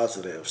wasn't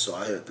positive, so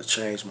I had to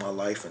change my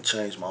life and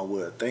change my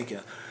way of thinking.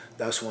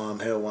 That's why I'm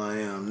here where I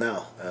am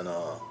now, and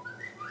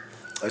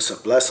it's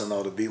a blessing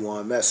though to be where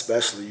I'm at,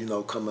 especially, you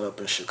know, coming up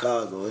in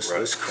Chicago.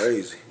 It's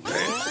crazy.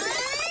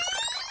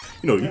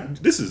 You know,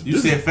 this is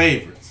said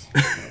favorites.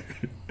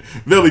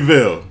 Valley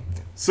Vel,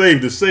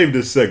 save this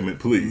segment,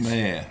 please.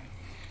 Man,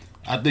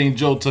 I think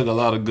Joe took a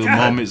lot of good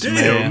moments,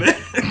 man.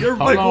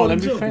 Hold on,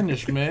 let me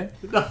finish, man.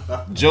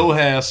 Joe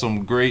has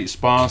some great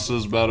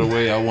sponsors, by the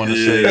way. I want to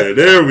say, yeah,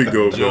 there we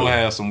go. Joe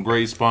has some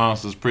great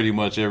sponsors. Pretty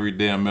much every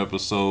damn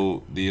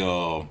episode.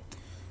 The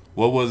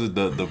what was it?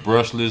 The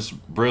brushless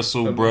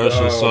bristle brush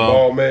or something.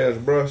 Ball man's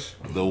brush.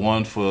 The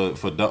one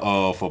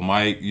for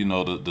Mike, you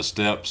know, the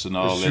steps and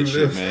all that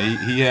shit, man.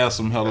 He has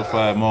some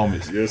hellified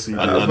moments. Yes, he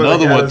does.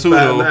 Another one too,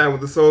 though.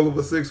 With the soul of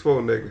a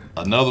 6'4" nigga.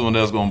 Another one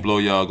that's gonna blow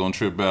y'all, gonna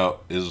trip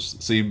out is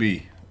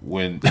CB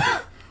when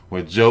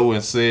Joe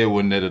and Sid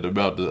were netted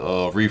about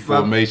the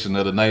reformation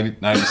of the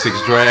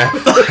 96 draft.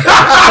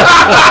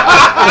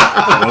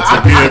 Once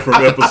again,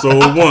 from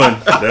episode 1,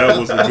 that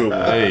was a good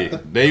one. Hey,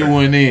 they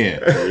went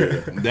in.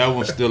 That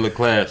one's still a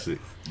classic.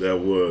 That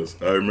was.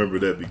 I remember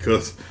that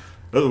because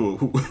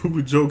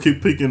who Joe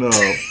keep picking up?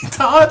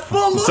 Todd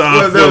Fuller.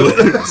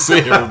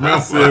 Sid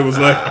was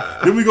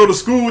like, did we go to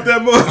school with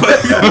that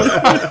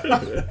motherfucker?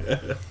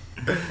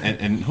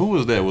 And who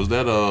was that? Was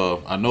that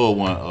I know it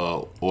wasn't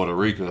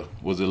Orderica.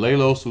 Was it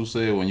Lelos who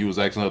said when you was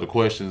asking her the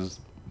questions,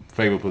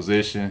 favorite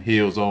position,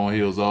 heels on,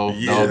 heels off,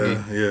 doggy?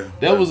 Yeah.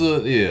 That was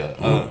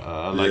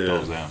I like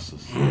those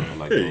answers. I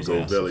like There those you go,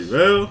 answers. Belly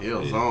Vel.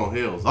 Heels on,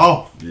 heels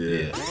off.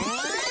 Yeah.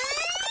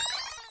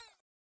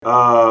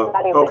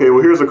 Okay,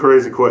 well here's a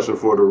crazy question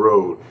for the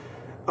road.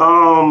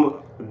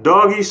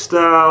 Doggy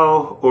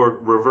style or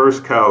reverse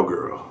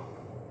cowgirl?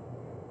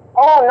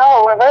 Oh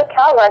no, reverse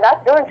cowgirl,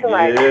 that's doing too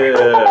much.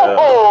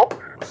 Yeah.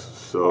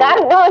 So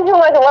That's doing too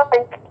much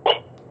work.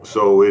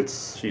 So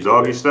it's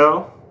doggy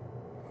style?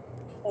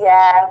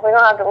 Yeah, we're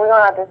gonna have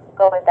to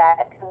go with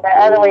that. The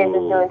other way is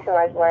just doing too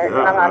much work.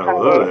 God, I'm not I trying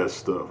to love do it. that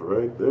stuff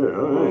right there.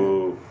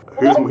 All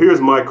right. Here's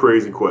my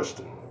crazy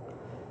question.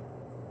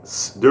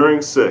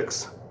 During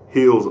sex,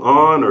 heels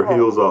on or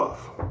heels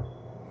off?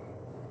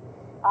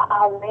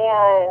 Oh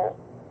man.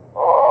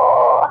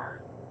 Oh.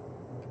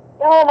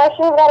 No, my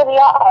shoes gotta be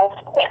off.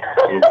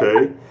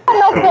 Okay.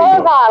 No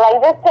clothes on.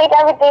 Like, just take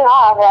everything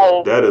off.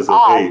 Like, That is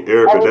off, Erica,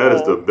 everything. that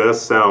is the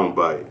best sound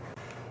bite.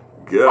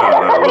 God,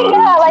 I love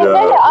yeah, like, this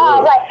take it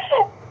off.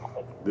 job.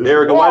 Like,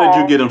 Erica, why did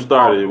you get him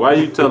started? Why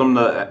you tell him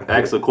to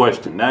ask a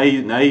question? Now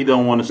he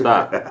don't want to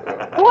stop.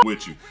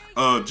 With you.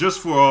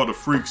 Just for all the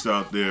freaks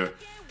out there,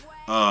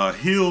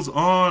 heels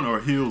on or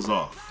heels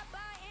off?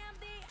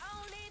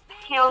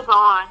 heels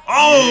on.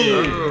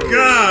 Oh,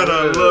 God,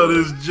 I love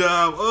this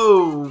job.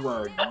 Oh,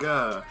 my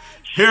God.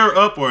 Hair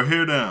up or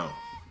hair down?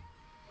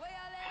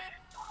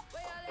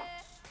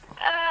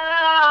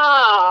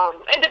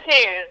 It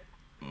depends.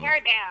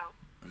 Hair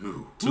down.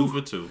 Ooh. 2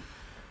 for 2.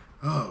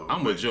 Oh,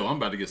 I'm with Joe. I'm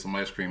about to get some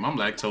ice cream. I'm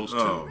lactose too.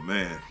 Oh,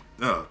 man.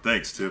 Oh,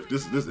 thanks, Tiff.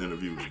 This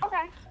interview.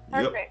 Okay.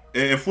 Perfect.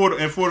 Yep. And for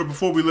the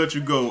before we let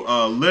you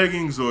go,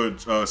 leggings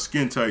or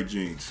skin tight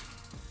jeans?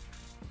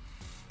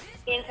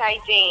 Skin tight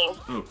jeans.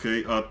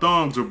 Okay.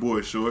 Thongs or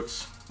boy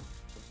shorts?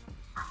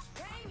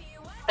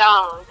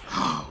 dong.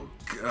 Oh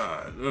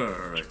God!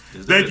 All right.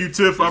 Thank you,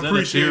 Tiff. I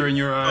appreciate it. Tear in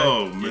your eye?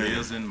 Oh man, it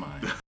is in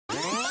mine.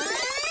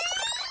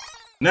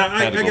 Now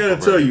I gotta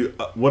tell you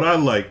what I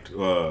liked.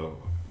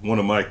 One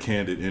of my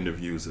candid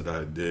interviews that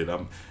I did.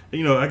 I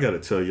gotta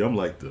tell you,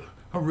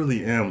 I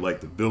really am like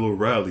the Bill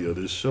O'Reilly of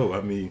this show.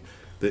 I mean,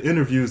 the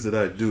interviews that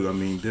I do, I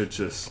mean, they're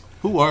just.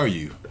 Who are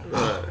you?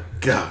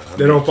 God,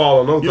 they don't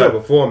follow no type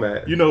of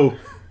format. You know,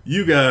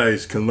 you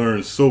guys can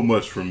learn so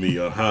much from me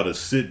on how to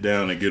sit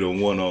down and get a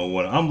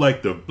one-on-one. I'm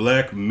like the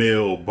black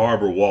male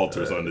Barbara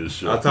Walters on this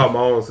show. I taught my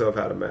own self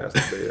how to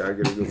masturbate. I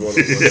get a good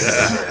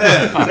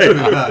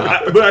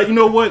one-on-one. But you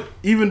know what?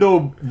 Even though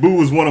Boo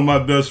was one of my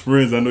best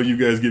friends, I know you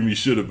guys give me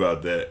shit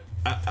about that.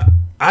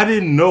 I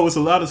didn't know. It's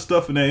a lot of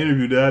stuff in that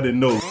interview that I didn't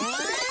know.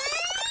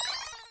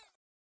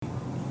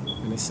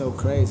 And it's so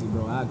crazy,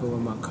 bro. I go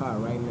in my car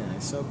right now.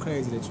 It's so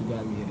crazy that you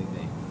got me here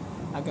today.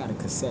 I got a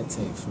cassette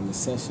tape from the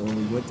session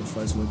when we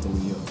first went to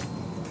New York.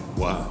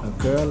 Wow. A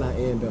girl I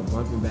ended up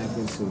bumping back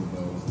into,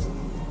 bro.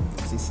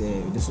 She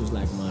said this was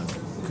like my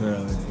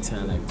girl at the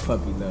time, like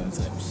puppy love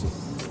type of shit.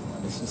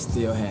 And she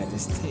still had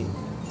this tape.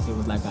 It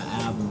was like an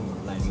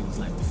album, like it was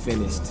like the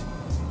finished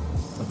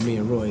of me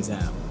and Roy's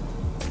album.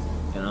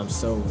 And I'm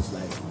so was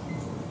like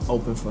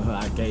open for her.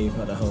 I gave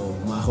her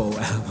my whole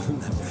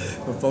album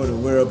before the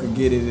world could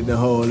get it and the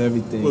whole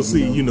everything. Well,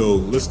 see,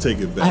 let's take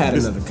it back. I had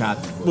another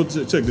copy. Well,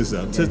 check this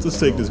out. Let's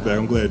take this back.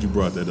 I'm glad you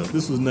brought that up.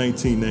 This was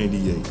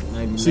 1998.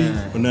 99.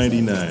 See,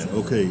 99.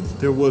 Okay,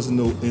 there was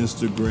no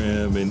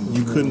Instagram, and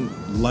you couldn't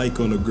like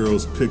on a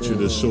girl's picture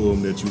to show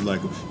them that you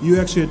like them. You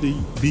actually had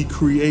to be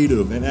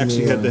creative and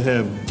actually had to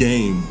have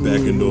game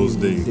back in those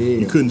days.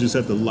 You couldn't just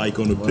have to like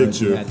on a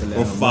picture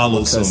or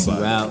follow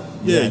somebody.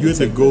 You had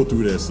to go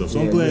through that stuff. So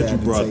I'm glad you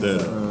brought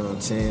that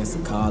up. Chance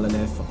to call in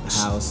that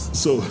house.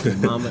 So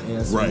mama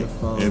answered right, the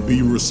phone. and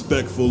be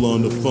respectful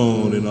on the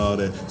phone and all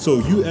that. So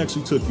you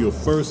actually took your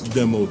first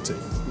demo tape.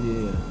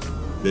 Yeah.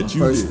 That my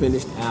first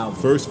finished album.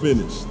 First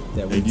finished.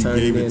 That we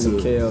turned it into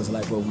Kels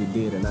like what we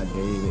did, and I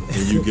gave it.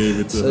 And you gave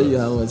it to Show her. you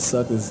how much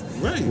suckers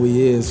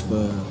we is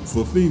for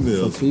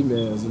females. For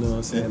females, you know what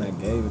I'm saying? I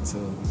gave it to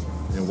them.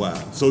 And wow.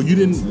 So you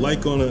didn't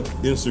like on an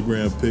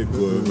Instagram pic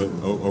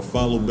or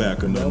follow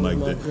back or nothing like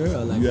that.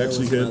 Girl. Like, you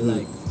actually had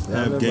to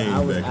have game I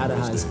was back out in of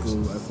those high days.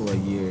 school for a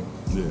year.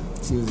 Yeah.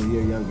 She was a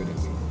year younger than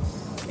me.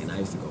 And I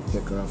used to go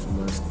pick her up from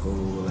her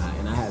school.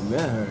 And I had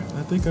met her.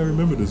 I think I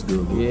remember this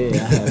girl. Yeah, I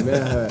had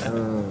met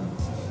her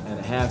at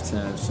a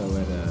halftime show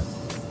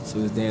she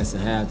was dancing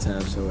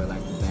halftime show at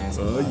like the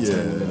basketball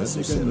tournament. I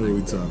think I know what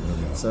we're talking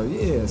about. So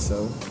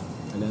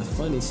and that's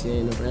funny, she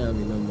ain't around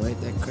me no more.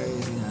 Ain't that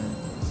crazy?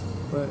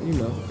 But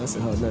that's a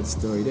whole nother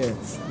story there.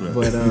 Right.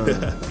 But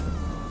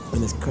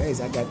and it's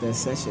crazy. I got that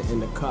session in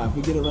the car. If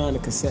we get around the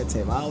cassette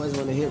tape, I always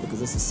want to hear it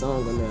because it's a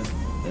song on there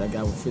that I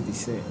got with 50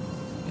 Cent.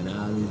 And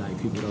I like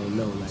people don't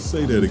know. Like,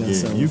 say that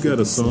again. You got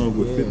a song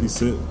with 50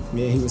 Cent?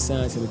 Yeah, he was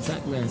signed to the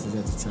Trackmasters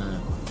at the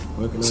time,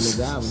 working on his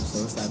album.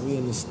 So it's like we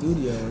in the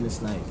studio and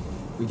it's like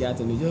we got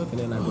to New York and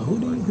they're like, well, who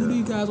do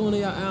you guys want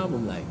on your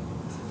album? Like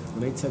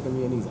when they took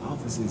me in these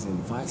offices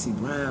and Foxy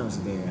Brown's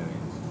there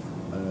and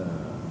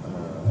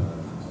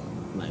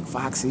like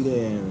Foxy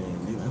there and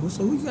they're like,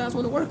 so who you guys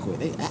want to work with?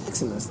 They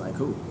asking us like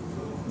who?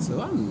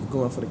 So I'm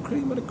going for the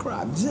cream of the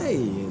crop, Jay,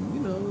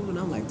 and and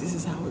I'm like, this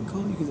is how it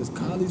goes. You can just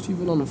call these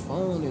people on the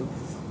phone, and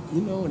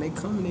and they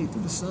come and they do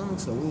the song.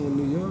 So we in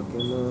New York,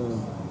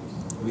 and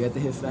we at the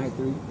Hit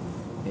Factory,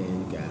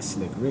 and you got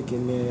Slick Rick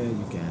in there,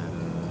 you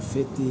got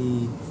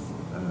 50,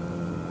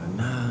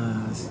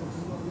 Nas,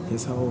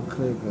 his whole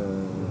clique,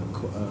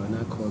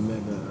 not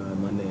Cormega,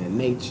 my man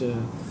Nature,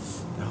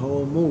 the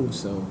whole move.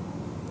 So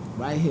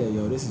right here,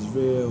 this is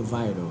real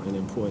vital and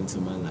important to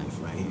my life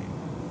right here,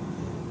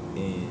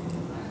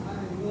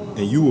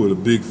 And you were a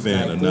big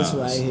fan like of Nas.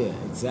 This right here,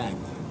 exactly.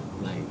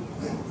 Like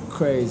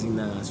crazy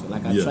Nas.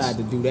 Like I tried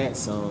to do that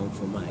song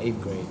for my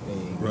 8th grade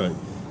thing. Right.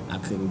 I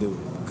couldn't do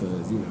it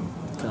because, the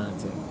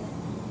content.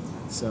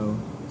 So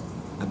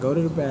I go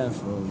to the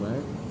bathroom,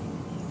 right?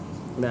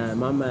 Now in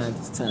my mind at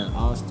this time,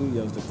 all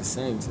studios look the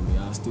same to me,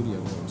 all studio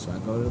rooms. So I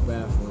go to the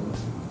bathroom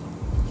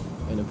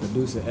and the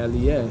producer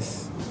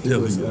LES,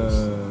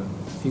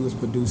 he was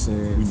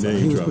producing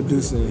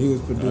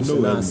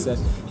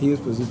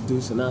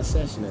our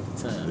session at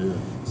the time. Yeah.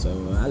 So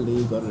I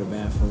leave, go to the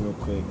bathroom real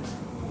quick,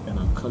 and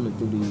I'm coming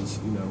through these,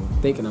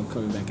 thinking I'm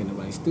coming back in the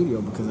right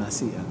studio because I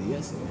see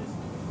LES in it.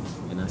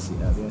 And I see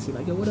LES, he's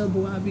like, yo, what up,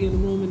 boy? I'll be in the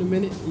room in a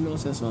minute. You know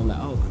what I'm saying? So I'm like,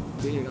 oh,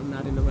 big, I'm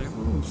not in the right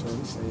room. So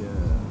he say,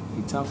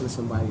 he talking to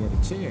somebody at a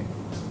chair.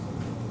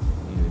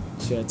 And the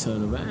chair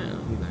turned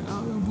around. He's like,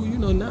 oh, yo, boo, you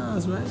know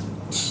Nas, right?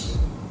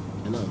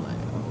 And I'm like,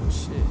 oh,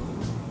 shit.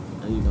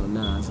 And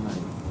Nas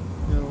like,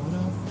 yo, what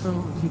up, bro?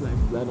 He like,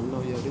 let him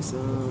know, yo, this,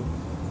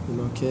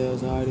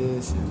 Kels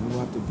artist, and we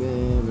walked the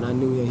band, and I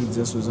knew that he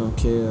just was on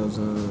Kels,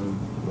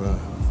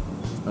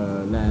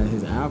 now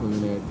his album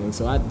and everything.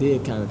 So I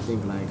did kind of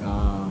think like,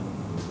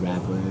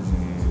 rappers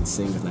and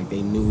singers, like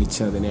they knew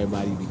each other and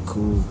everybody be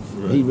cool.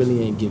 Right. He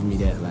really ain't giving me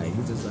that. Like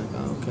he just like,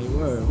 oh, okay,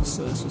 word, what's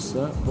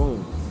up?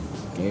 Boom,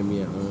 gave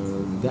me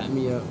got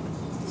me up.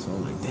 So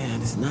I'm like, damn,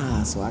 this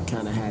Nas. So I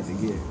kind of had to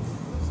get,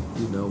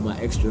 you know, my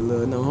extra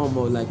little, no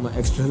homo, like my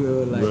extra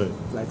little,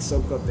 like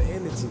soak up the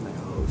energy, like,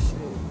 oh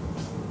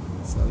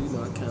shit. So, you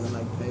know, I kind of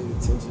like paid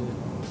attention.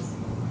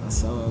 I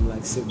saw him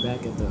like sit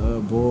back at the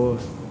board,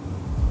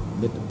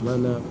 lit the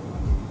blunt up.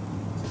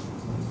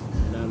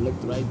 And I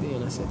looked right there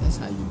and I said, that's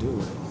how you do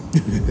it.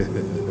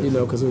 You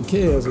know, because with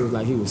Kills, it was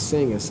like he was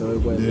singing, so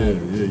it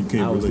wasn't you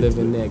can't I was relate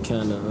living that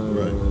kind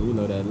of, you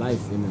know, that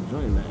life in the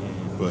joint I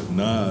had. But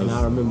Nas. And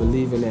I remember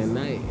leaving that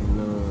night,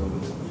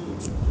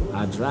 and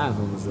I drive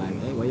and was like,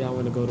 hey, where y'all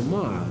want to go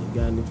tomorrow? You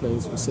got any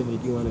place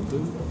specific you want to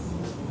do?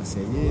 I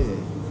said, yeah.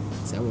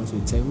 I said, I want you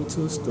to take me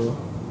to a store.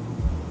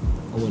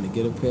 I want to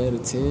get a pair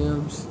of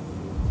Timbs,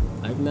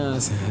 like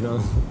Nas had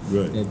on,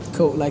 that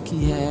coat like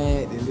he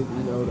had, and you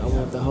know, I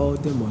want the whole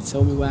demo.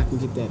 Tell me where I can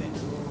get that at.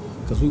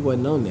 Because we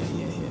wasn't on that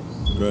yet here.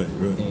 Right.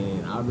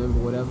 And I remember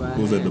whatever I had.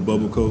 Was that the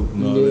bubble coat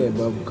and all that? that?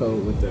 Bubble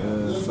coat with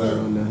the fur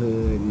on the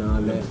hood and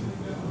all that.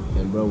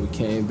 And bro, we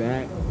came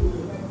back.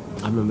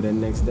 I remember that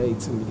next day,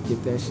 took me to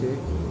get that shit.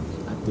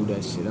 I threw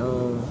that shit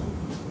on.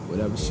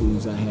 Whatever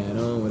shoes I had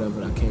on,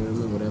 whatever, I can't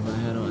remember, whatever I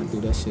had on, I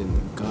threw that shit in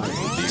the garbage.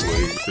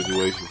 D-Wade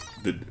situation.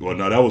 Well,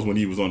 no, that was when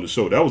he was on the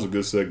show. That was a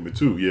good segment,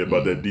 too. Yeah,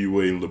 about that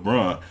D-Wade and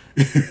LeBron.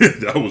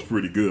 That was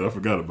pretty good. I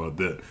forgot about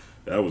that.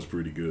 That was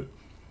pretty good.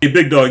 Hey,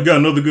 Big Dog, you got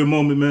another good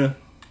moment, man?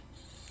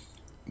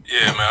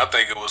 Yeah, man, I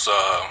think it was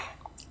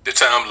the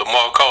time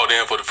Lamar called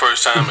in for the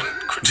first time and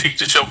critiqued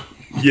the show.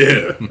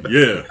 Yeah,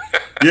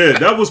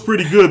 that was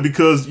pretty good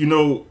because, you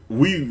know,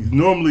 we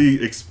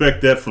normally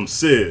expect that from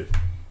Sid.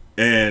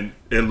 And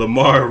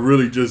Lamar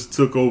really just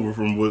took over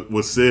from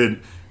what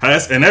Sid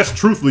has. And that's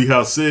truthfully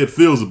how Sid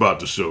feels about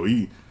the show.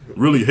 He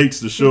really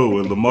hates the show,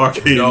 and Lamar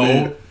came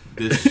in.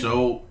 This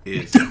show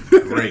is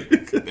great.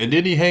 And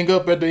didn't he hang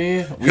up at the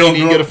end? We didn't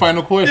even get a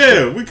final question.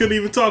 Yeah, we couldn't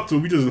even talk to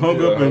him. We just hung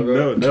up and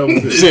that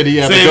was it. Said he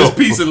had Saying his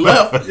piece and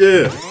left.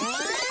 Yeah.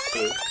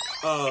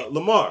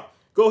 Lamar,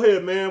 go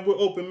ahead, man. We're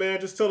open, man.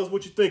 Just tell us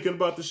what you're thinking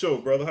about the show,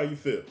 brother. How you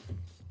feel?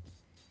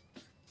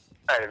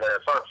 Hey, man.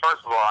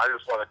 First of all, I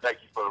just want to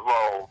thank you for the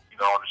role, you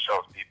know, on the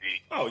show,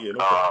 CB. Oh, yeah, no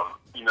problem.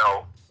 You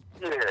know,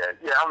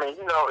 yeah. I mean,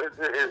 you know, it's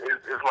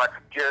like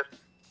a gift.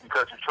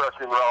 Because you trust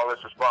me with all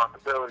this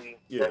responsibility,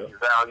 and you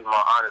value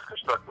my honest,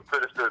 constructive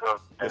criticism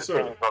and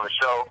opinions on the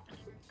show.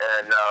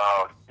 And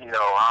you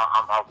know,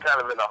 I'm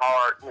kind of in a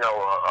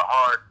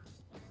hard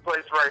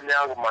place right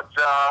now with my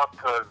job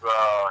because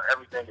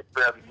everything is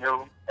fairly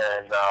new.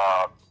 And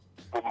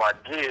with my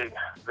gig,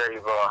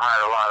 they've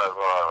hired a lot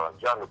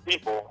of younger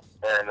people,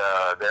 and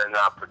they're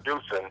not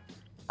producing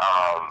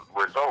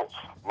results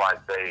like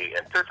they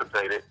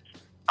anticipated.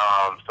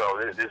 So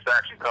this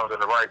actually comes at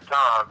the right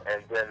time,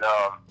 and then.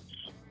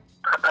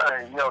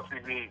 You know,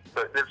 CB,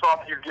 but this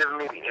offer you're giving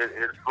me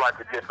is like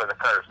a gift and a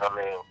curse. I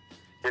mean,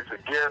 it's a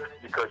gift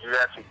because you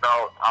actually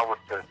thought I was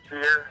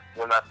sincere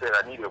when I said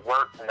I needed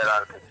work and that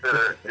I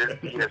consider this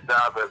be his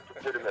job as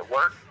legitimate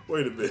work.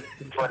 Wait a minute.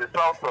 But it's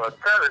also a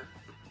curse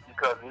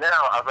because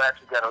now I've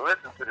actually got to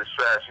listen to the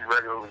trash you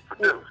regularly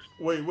produce.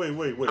 Wait.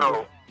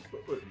 So,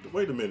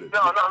 wait a minute. No.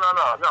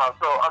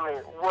 So, I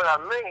mean, what I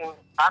mean,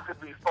 I could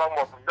be far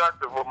more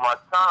productive with my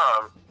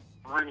time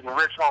reading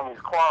Rich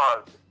Homie's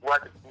Quan's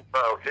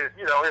his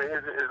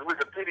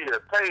Wikipedia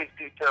page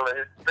detailing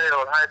his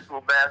failed high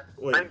school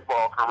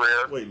baseball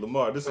career. Wait,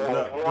 Lamar, this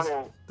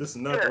is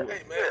not. Yeah,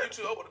 hey, man, you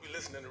too old to be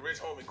listening to Rich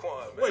Homie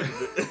Quan, man.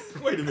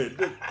 Wait a minute.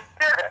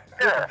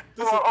 Yeah.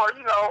 Or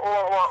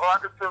I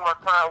could spend my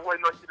time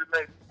waiting on you to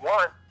make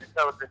one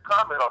intelligent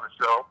comment on the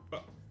show.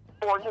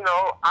 Or, you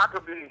know, I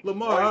could be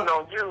waiting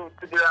on you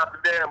to get out the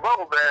damn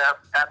bubble bath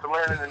after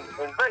landing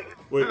in Vegas.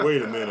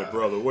 Wait a minute,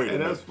 brother. Wait a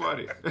minute. That's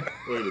funny.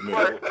 Wait a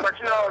minute. But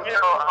you know,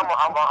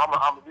 I'm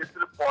gonna get to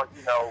the point.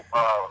 You know,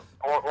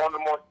 on the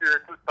more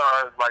serious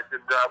concerns like this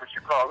guy, what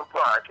you call the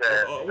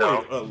podcast.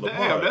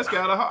 Damn, that's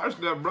kind of harsh,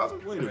 there, brother.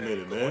 Wait a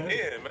minute, man.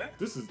 Yeah, man.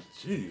 This is,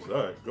 jeez.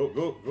 All right,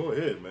 go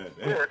ahead, man.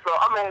 Damn. Yeah. So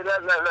I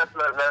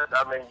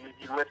mean,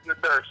 you mentioned the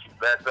dirt sheet.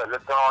 Let's go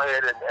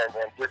ahead and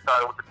get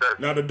started with the dirt sheet.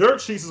 Now, the dirt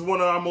sheets is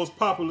one of our most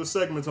popular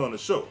segments on the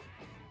show.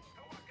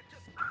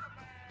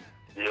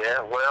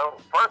 Yeah. Well,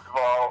 first of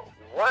all,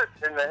 what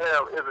in the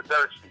hell is a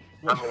dirt sheet?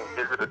 I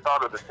mean, is it a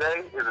thought of the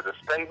day? Is it a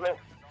statement?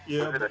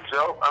 Yeah. Is it a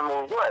joke? I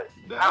mean, what?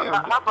 How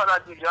about I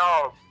give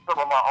y'all some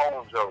of my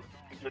own jokes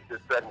to get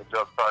this segment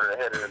jump started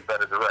and headed in a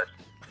better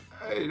direction?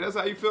 Hey, that's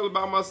how you feel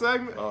about my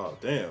segment? Oh,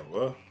 damn.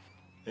 Well,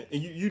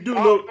 and you do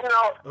know. You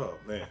know. Oh,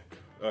 man.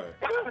 All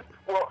right.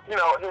 Well, you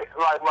know,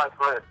 like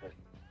for instance,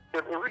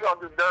 if we're going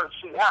to do dirt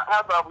sheet,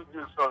 how about we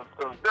do some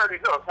dirty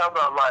jokes? How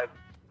about, like,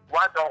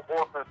 why don't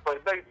orphans play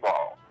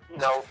baseball? You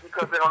know,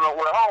 because they don't know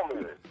where home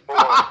is. Or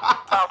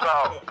how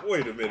about,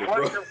 wait a minute,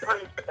 bro. What do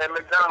Priest and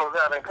McDonald's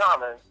have in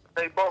common?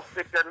 They both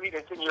stick their meat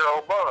in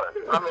 10-year-old buns.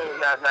 I mean,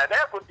 now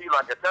that would be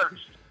like a dirt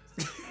sheet.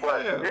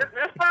 But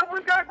this stuff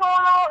we got going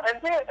on,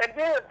 and then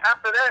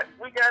after that,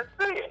 we got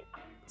Sid.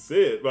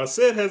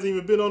 Sid hasn't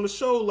even been on the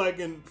show like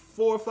in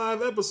 4 or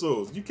 5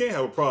 episodes. You can't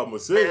have a problem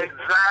with Sid.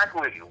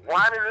 Exactly.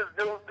 Why does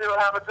this dude still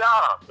have a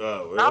job?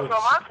 Oh, How come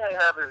I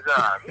can't have his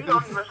job? He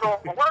don't even show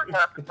up for work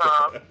half the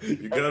time.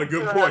 You got a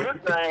good He point. has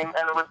his name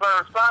and a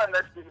reserve sign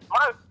next to his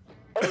mic.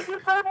 And he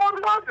just say more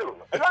than I do.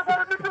 And I got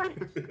a degree.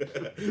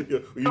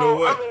 You know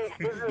what?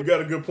 You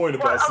got a good point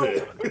about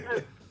Sid.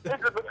 Is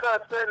it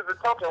because Sid is a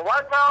token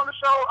white guy on the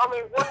show? I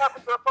mean, what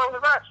happened to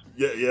affirmative action?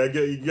 Yeah, I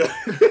get you.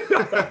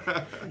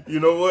 You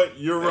know what?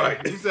 You're right.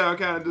 You sound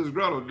kind of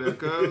disgruntled there,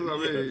 cuz. I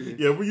mean,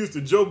 yeah, we used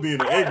to joke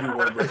being an angry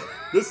one, but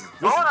this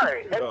All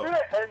right,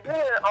 and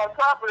then on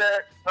top of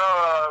that,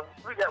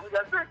 we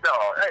got Big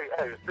Dog.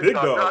 Hey, Big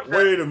Dog.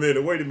 Wait a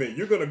minute.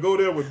 You're gonna go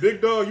there with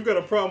Big Dog? You got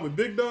a problem with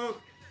Big Dog?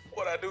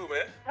 What I do,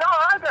 man? No,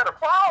 I got a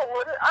problem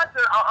with it.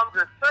 I'm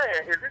just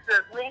saying, is it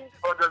just me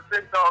or does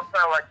Big Dog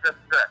sound like just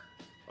that?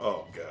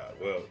 Oh God,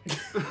 well.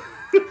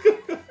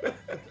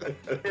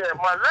 Yeah,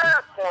 my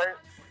last point.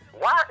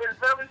 Why is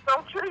Velly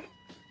so cheap?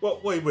 Well,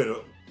 wait.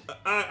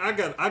 I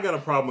got a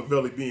problem with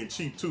Velly being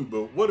cheap too,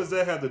 but what does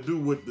that have to do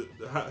with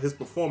his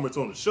performance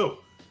on the show?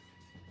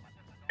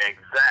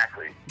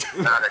 Exactly.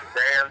 Not a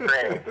damn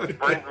thing. Which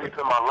brings me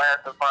to my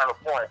last and final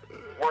point.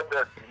 What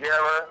does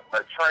Sierra,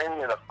 a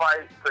trainee in a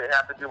fight,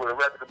 have to do with a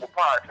reputable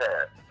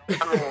podcast?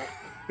 I mean,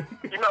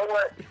 you know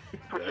what?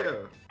 Forget.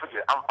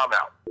 I'm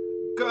out.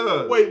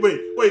 Cuz. Wait,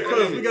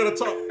 cuz we gotta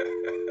talk.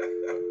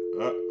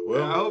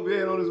 Well, I hope he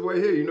ain't on his way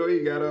here. You know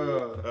he got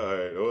all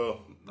right.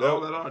 Well,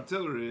 all that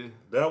artillery.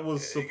 That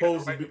was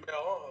supposed to be.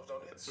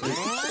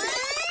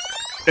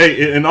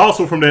 Hey, and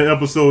also from that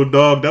episode,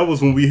 dog, that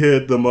was when we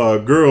had them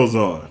girls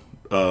on,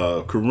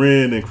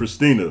 Corinne and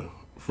Christina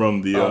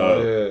from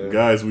the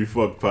Guys We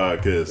Fuck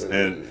podcast,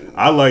 and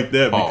I like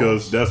that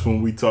because that's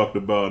when we talked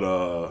about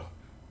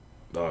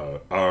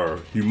our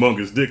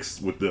humongous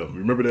dicks with them.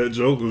 Remember that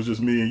joke? It was just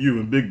me and you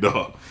and Big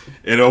Dog.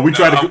 And we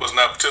tried to. I was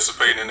not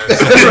participating in that.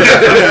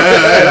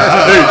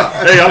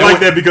 hey, I like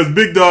that because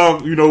Big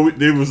Dog, you know,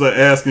 they was like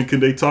asking,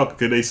 can they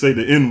say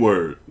the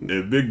N-word?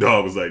 And Big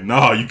Dog was like,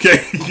 nah, you can't.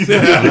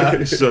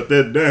 Shut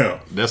that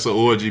down. That's an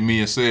orgy me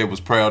and Sid was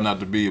proud not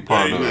to be a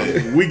part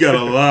of. We got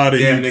a lot of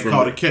heat. They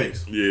caught a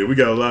case. Yeah, we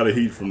got a lot of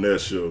heat from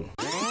that show.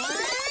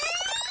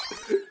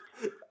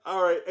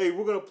 All right, hey,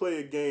 we're gonna play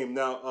a game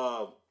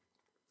now.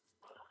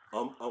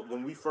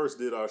 When we first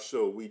did our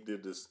show, we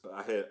did this.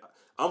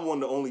 I'm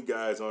one of the only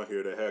guys on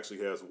here that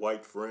actually has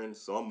white friends,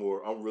 so I'm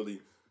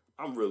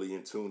really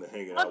in tune to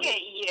hanging out. Look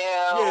at you.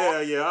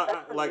 Yeah.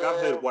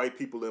 I've had white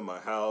people in my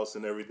house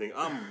and everything.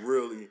 I'm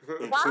really in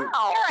tune.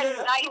 Wow, you're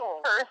a nice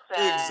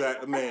person.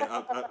 Exactly, man.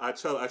 I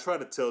try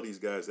to tell these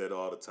guys that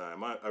all the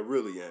time. I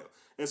really am.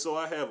 And so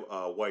I have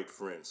white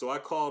friends. So I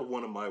called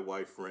one of my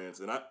white friends,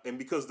 and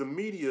because the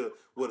media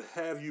would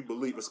have you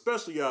believe,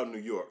 especially out in New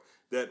York,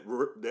 that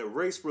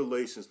race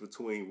relations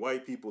between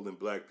white people and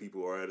black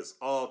people are at its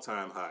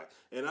all-time high.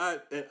 And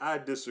I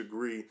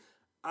disagree.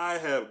 I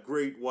have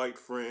great white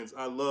friends.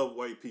 I love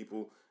white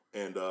people,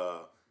 and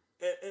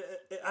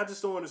I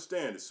just don't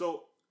understand it.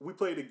 So we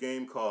played a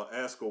game called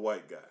Ask a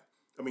White Guy.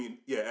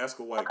 Ask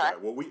a White Guy.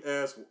 Well, we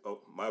asked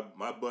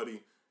my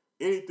buddy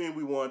anything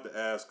we wanted to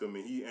ask him,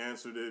 and he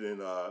answered it,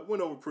 and it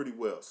went over pretty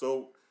well.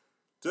 So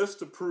just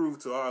to prove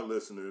to our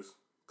listeners,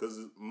 because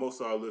most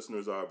of our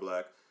listeners are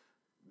black,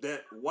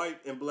 that white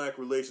and black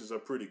relations are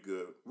pretty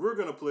good. We're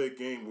going to play a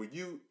game where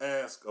you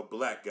ask a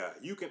black guy.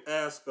 You can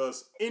ask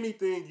us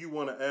anything you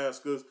want to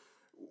ask us.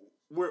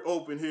 We're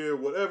open here.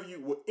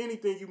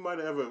 Anything you might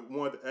ever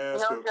want to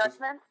ask. No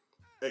judgment?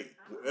 Hey,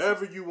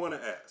 whatever you want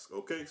to ask,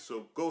 okay?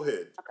 So go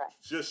ahead. Okay.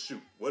 Just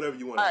shoot. Whatever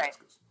you want to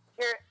ask us.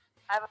 Here,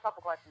 I have a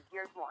couple questions.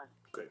 Here's one.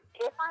 Okay.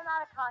 If I'm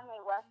at a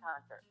Kanye West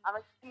concert,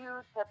 I'm a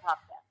huge hip-hop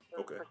fan.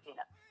 Okay.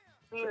 Christina.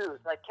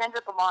 Huge. Like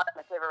Kendrick Lamar is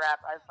my favorite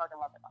rapper. I fucking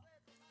love him.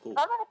 Cool. If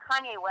I'm at a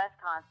Kanye West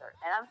concert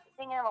and I'm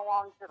singing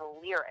along to the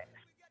lyrics,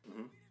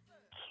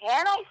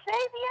 can I say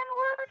the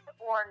N-word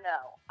or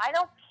no? I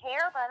don't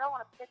care, but I don't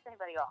want to piss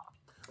anybody off.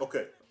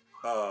 Okay.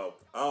 I'll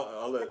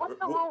let. What's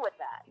the rule with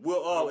that?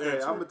 We'll all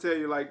answer. I'm gonna tell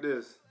you like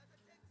this: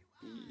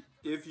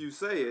 if you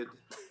say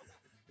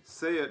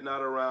it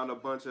not around a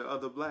bunch of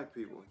other black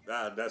people.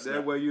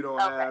 That way you don't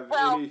have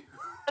any.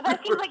 But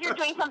that seems like you're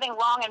doing something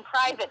wrong in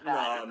private,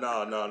 though.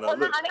 No. Well,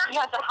 Look. I mean, you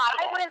have to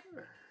hide it.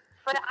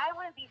 But I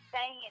wouldn't be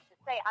saying it to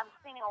say I'm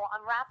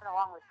rapping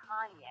along with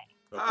Kanye.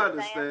 Okay. I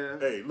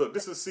understand. Hey, look,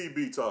 this is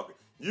CB talking.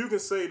 You can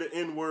say the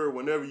N-word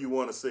whenever you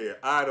want to say it.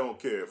 I don't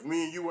care. If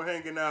me and you were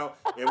hanging out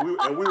and we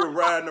were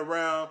riding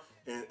around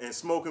and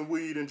smoking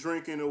weed and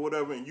drinking or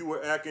whatever, and you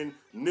were acting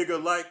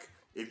nigga-like,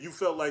 if you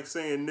felt like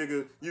saying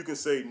nigga, you can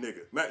say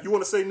nigga. Matt, you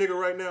want to say nigga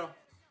right now?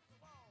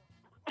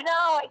 No,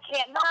 I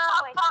can't. No,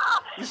 I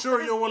can't. You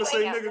sure you don't want to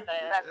say nigga?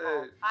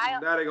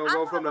 Now they gonna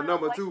go from the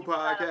number 2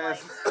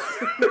 podcast.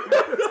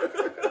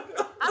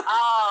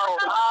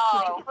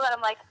 But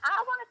I'm like,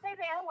 I want to say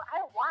that. I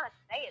don't want to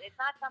say it. It's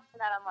not something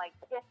that I'm like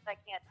pissed I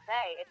can't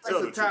say. It's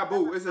like a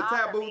taboo. It's a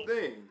taboo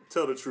thing.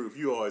 Tell the truth.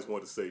 You always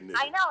want to say nigga.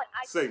 I know.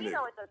 Say nigga.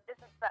 Know, it's a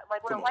disrespect.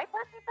 Like when a white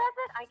person says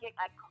it,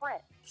 I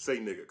cringe. Say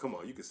nigga. Come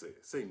on, you can say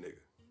it. Say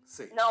nigga.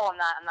 Say it. No, I'm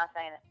not. I'm not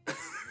saying it.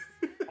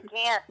 I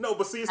can't. No,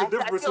 but see, it's a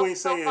difference between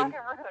saying rude.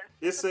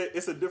 it's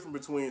a difference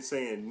between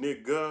saying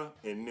nigga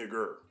and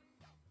nigger.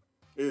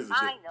 It is.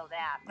 I know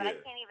that, but I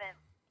Yeah. can't even.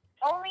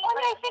 Only.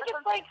 I think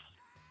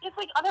it's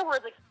like other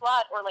words like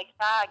slut or like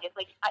fag. It's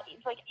like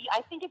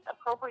I think it's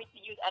appropriate to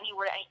use any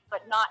word,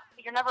 but not.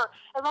 You're never,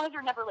 as long as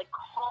you're never like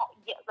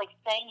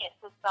saying it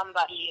to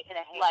somebody in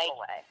a hateful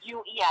way.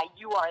 You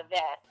are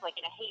this, like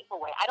in a hateful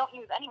way. I don't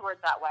use any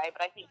words that way,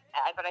 but I think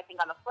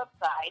on the flip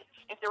side,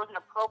 if there was an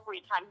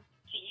appropriate time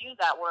to use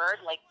that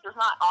word, like there's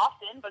not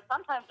often, but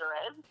sometimes there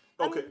is.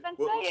 Okay.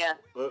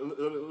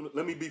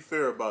 Let me be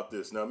fair about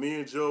this. Now, me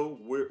and Joe,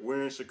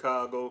 we're in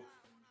Chicago.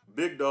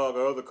 Big Dog,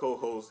 our other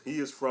co-host, he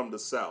is from the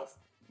South,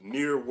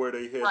 near where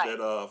they had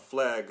that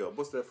flag up.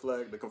 What's that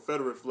flag? The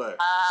Confederate flag.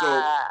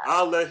 So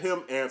I'll let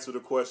him answer the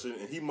question,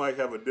 and he might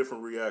have a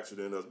different reaction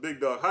than us.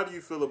 Big Dog, how do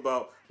you feel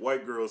about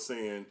white girls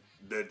saying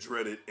that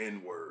dreaded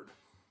N-word?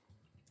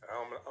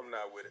 I'm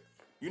not with it.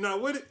 You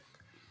not with it?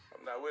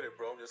 I'm not with it,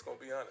 bro. I'm just gonna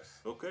be honest.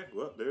 Okay,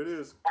 well, there it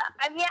is.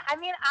 I mean, I'm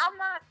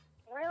not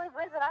really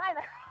with it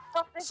either.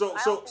 So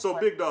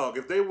Big Dog,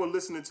 if they were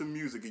listening to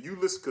music, and you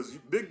listen, because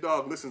Big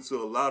Dog listens to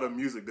a lot of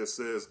music that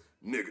says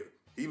nigga.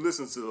 He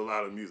listens to a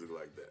lot of music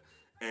like that.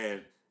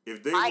 And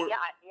if they were,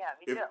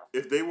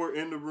 if they were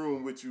in the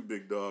room with you,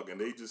 Big Dog,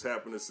 and they just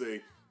happen to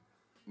say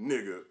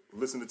nigga,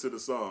 listening to the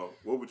song,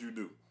 what would you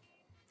do?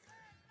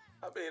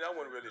 I mean, I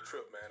wouldn't really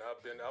trip, man. I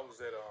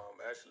was at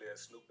actually at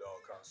Snoop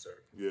Dogg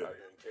concert out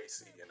here in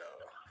KC, and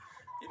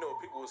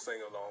people would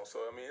sing along.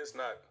 So I mean, it's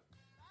not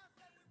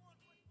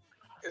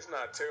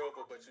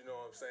terrible, but you know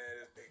what I'm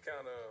saying. It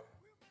kind of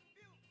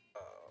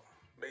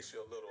makes you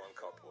a little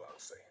uncomfortable, I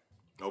would say.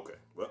 Okay,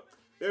 well,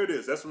 there it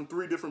is. That's from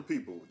 3 different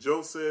people.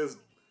 Joe says,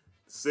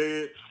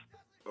 say it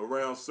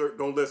around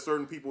don't let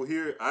certain people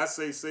hear it. I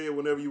say it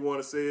whenever you want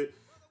to say it.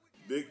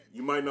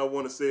 You might not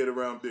want to say it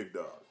around Big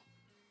Dog.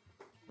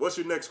 What's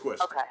your next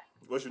question? Okay.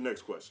 What's your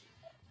next question?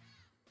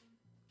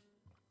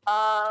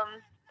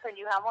 Could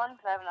you have one?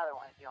 Because I have another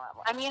one if you don't have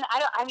one. I mean,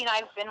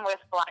 I've been with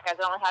black guys.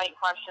 I don't have any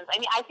questions. I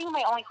mean, I think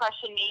my only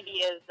question maybe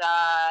is,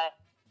 I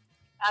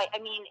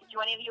mean, do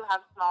any of you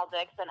have small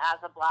dicks? And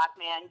as a black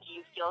man, do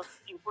you feel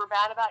super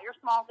bad about your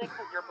small dick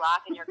because you're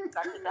black and you're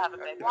expected to have a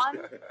big one?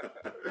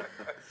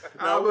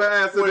 I'm going to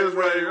answer this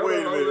right here.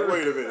 Wait a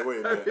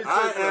minute.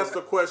 I asked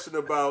a question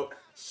about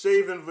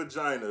shaving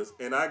vaginas,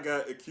 and I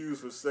got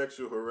accused of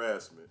sexual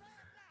harassment.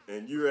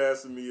 And you're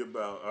asking me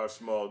about our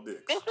small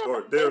dicks,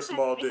 or their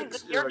small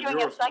dicks. You're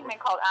doing a segment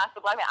called Ask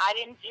the Black Man. I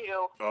didn't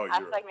do a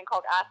segment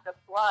called Ask the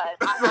Slut.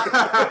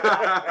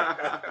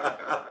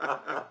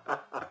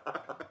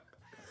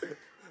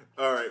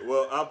 All right.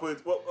 Well, I'll put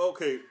it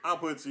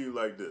to you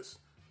like this.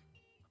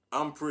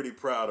 I'm pretty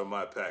proud of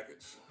my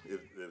package.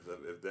 If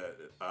that,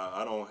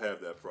 I don't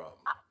have that problem.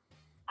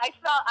 I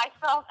felt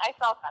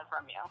that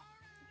from you.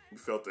 You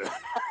felt that?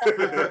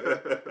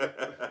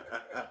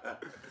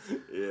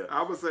 Yeah.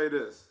 I would say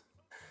this.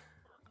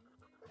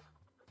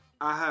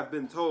 I have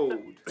been told,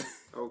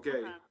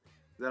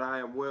 that I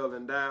am well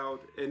endowed,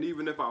 and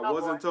even if I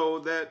wasn't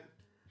told that,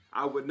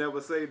 I would never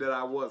say that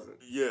I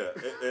wasn't. Yeah,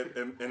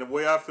 and the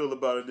way I feel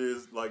about it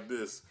is like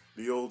this: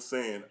 the old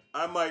saying,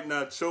 "I might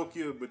not choke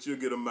you, but you'll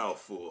get a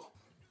mouthful."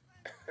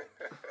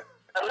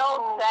 An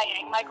old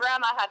saying. My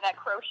grandma had that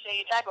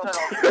crocheted echo.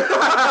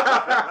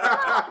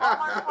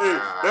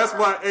 That's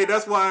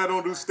why I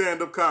don't do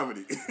stand-up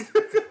comedy.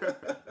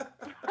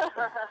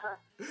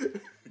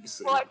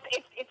 Well,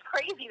 it's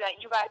crazy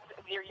that you guys,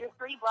 you're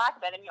 3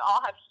 black men and you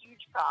all have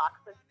huge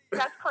cocks.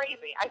 That's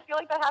crazy. I feel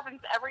like that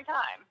happens every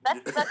time.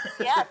 That's I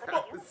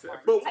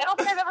don't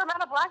think I've ever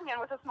met a black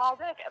man with a small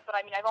dick, but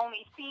I mean, I've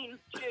only seen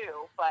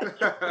 2, but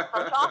just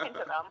from talking to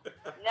them,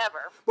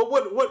 never. But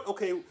what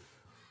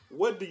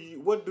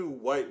do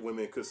white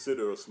women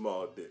consider a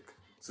small dick?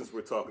 Since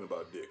we're talking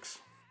about dicks.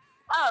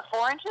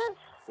 4 inches?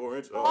 4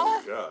 inches?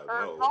 Oh, God,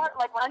 no.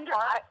 Like under.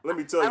 Let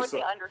me tell you something. I would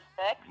say under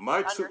 6.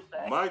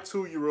 My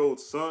 2-year-old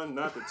son,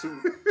 not the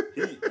 2.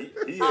 He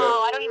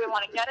I don't even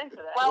want to get into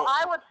that. Well,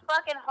 I would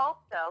fucking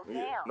hope so.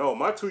 Damn. No,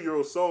 my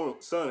 2-year-old son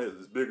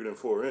is bigger than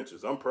 4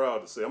 inches. I'm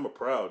proud to say I'm a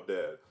proud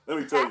dad. Let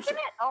me tell you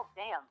something. Oh,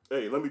 damn.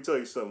 Hey, let me tell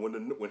you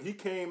something. When he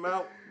came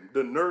out,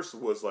 the nurse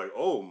was like,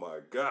 "Oh my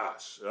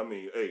gosh!" I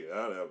mean, hey, the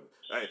nurse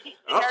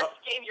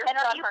gave your son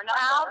her number.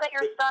 Proud that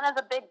your son has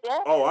a big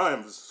dick? Oh, I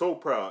am so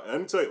proud. And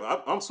let me tell you,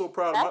 I'm so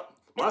proud of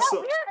my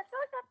son. Weird? I feel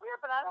like that's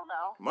weird, but I don't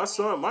know.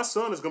 My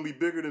son is gonna be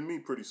bigger than me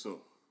pretty soon.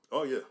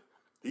 Oh yeah,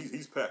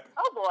 he's packing.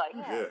 Oh boy,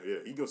 yeah.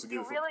 Yeah. He goes to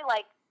get.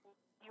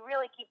 You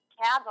really keep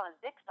tabs on his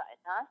dick size,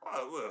 huh?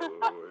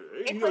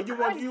 You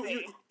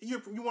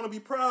want to be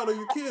proud of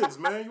your kids,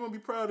 man. You want to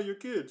be proud of your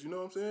kids. You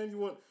know what I'm saying? I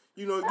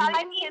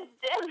mean,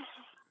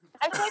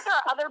 I feel like there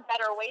are other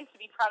better ways to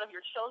be proud of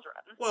your children.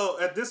 Well,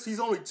 at this, he's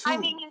only 2. I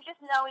mean, you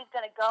just know he's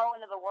going to go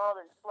into the world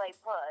and slay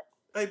puss.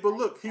 Hey, but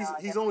look,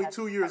 he's only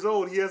 2 years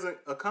old. He hasn't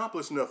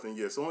accomplished nothing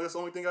yet. So that's the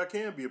only thing I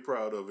can be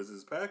proud of is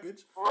his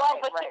package.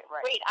 Right.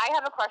 Wait, I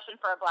have a question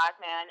for a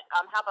black man.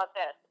 How about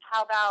this?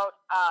 How about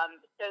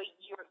so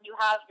you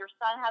have your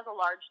son has a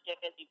large dick,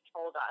 as you've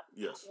told us.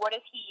 Yes. What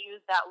if he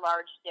used that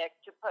large dick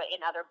to put in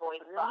other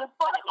boys' butts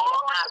and it made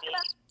him happy?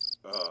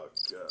 Oh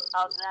God.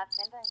 Oh, that's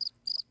the same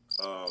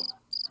thing.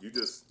 You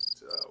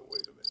just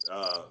wait a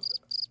minute.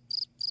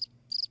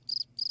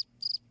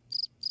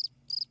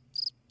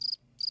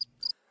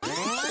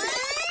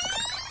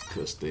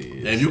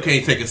 And you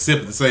can't take a sip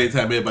at the same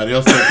time everybody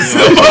else takes a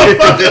sip.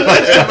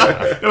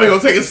 They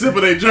gonna take a sip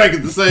of their drink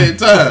at the same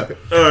time.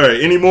 All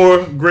right. Any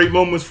more great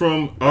moments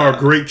from our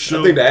great show?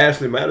 I think the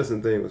Ashley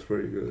Madison thing was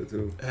pretty good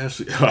too.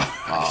 Ashley,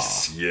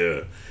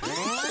 yeah.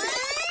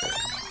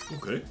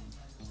 Okay.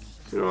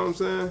 You know what I'm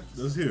saying?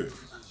 Let's hear it.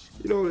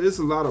 You know, it's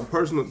a lot of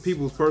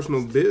people's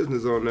personal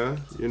business on there.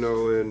 You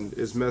know, and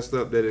it's messed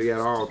up that it got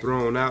all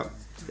thrown out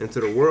into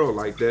the world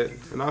like that.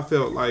 And I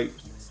felt like,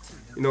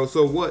 you know,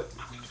 so what?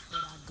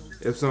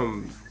 If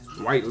some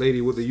white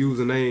lady with a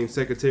username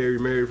Secretary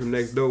Mary from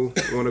next door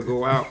want to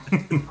go out, you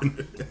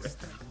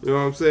know what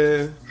I'm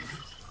saying?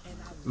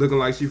 Looking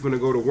like she finna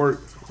go to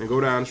work and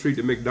go down the street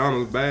to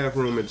McDonald's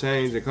bathroom and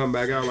change and come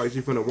back out like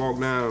she finna walk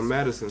down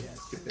Madison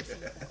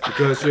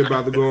because she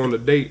about to go on a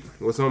date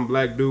with some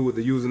black dude with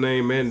the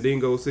username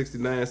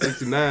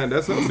Mandingo6969.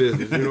 That's some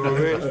business, you know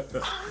what I mean?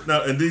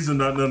 Now, and these are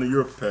not none of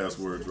your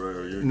passwords, right?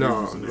 Or your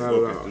No, username. not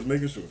at all. Just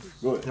making sure.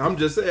 Go ahead. I'm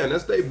just saying,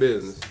 that's their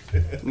business.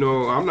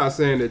 No, I'm not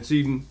saying that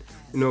cheating,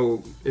 you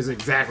know, is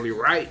exactly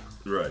right.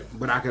 Right.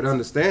 But I could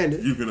understand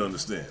it. You can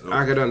understand. Okay.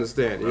 I could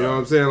understand it. You know what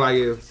I'm saying? Like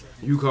if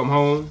you come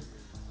home,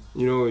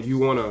 you know, you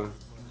want to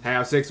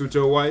have sex with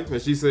your wife,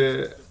 and she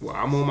said, well,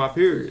 I'm on my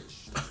period.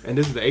 And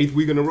this is the 8th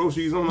week in a row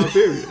she's on my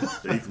period.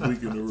 8th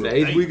week in a row. The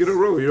 8th week in a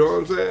row, you know what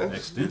I'm saying?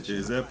 Extension.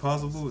 Is that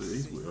possible?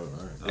 8th week. All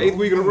right. 8th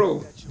week in a row.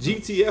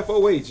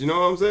 GTFOH, you know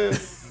what I'm saying?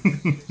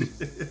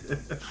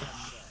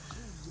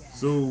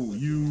 So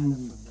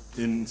you,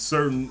 in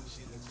certain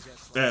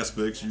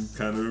aspects, you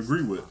kind of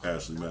agree with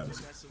Ashley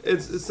Madison.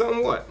 It's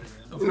somewhat.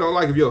 You know,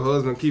 like if your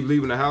husband keep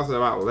leaving the house at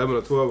about 11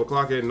 or 12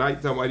 o'clock at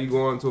night, talking about he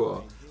going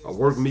to a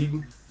work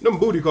meeting. Them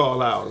booty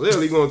call hours.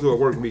 Hell, he going to a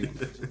work meeting.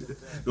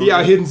 He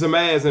out hitting some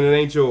ass and it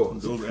ain't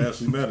yours. Those are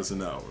Ashley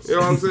Madison hours. You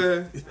know what I'm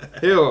saying?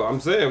 Hell, I'm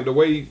saying the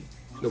way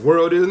the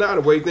world is now,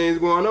 the way things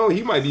going on,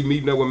 he might be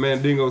meeting up with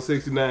Mandingo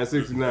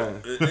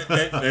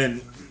 6969.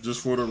 And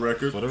just for the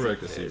record,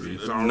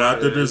 series.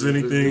 Not that there's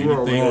anything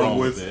wrong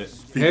with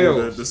people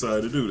that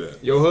decide to do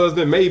that. Your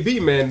husband may be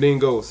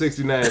Mandingo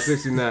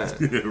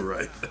 6969. Yeah,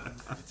 right.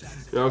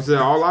 You know what I'm saying?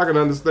 All I can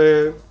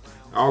understand,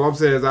 all I'm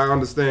saying is I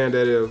understand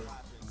that if,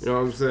 you know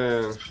what I'm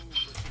saying,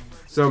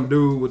 some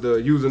dude with the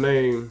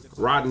username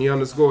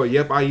Rodney_,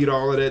 yep, I eat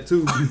all of that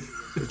too,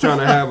 is trying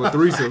to have a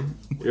threesome.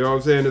 You know what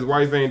I'm saying? His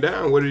wife ain't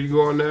down. Whether you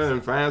go in there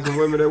and find some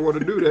women that want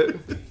to do that,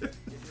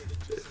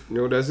 you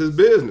know, that's his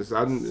business.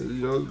 You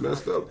know, it's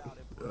messed up.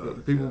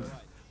 People,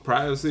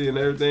 privacy and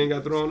everything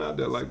got thrown out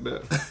there like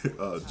that.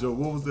 Joe,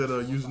 what was that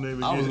username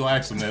again? I was gonna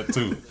ask him that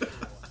too.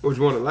 Which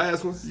one? The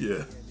last one?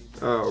 Yeah.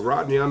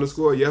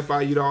 Rodney_, yep,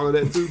 I eat all of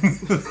that too.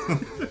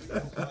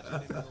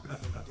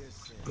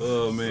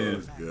 Oh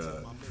man. Oh,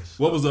 God.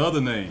 What was the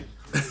other name?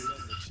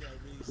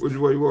 Which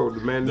way you want?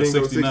 The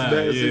Mandingo 69?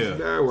 Yeah. 69?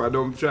 Well, I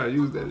don't try to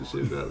use that and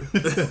shit.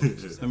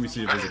 Let me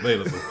see if it's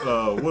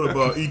available. What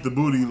about eat the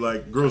booty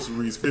like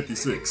groceries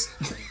 56?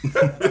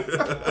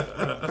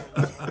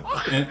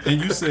 and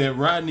you said,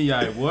 Rodney,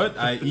 I what?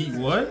 I eat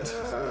what?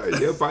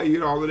 Yep, I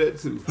eat all of that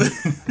too.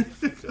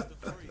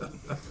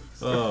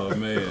 Oh,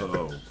 man.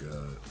 Oh,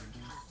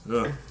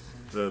 God.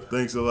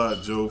 Thanks a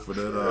lot, Joe, for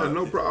that.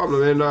 No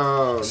problem. And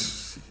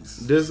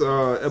this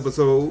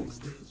episode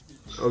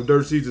of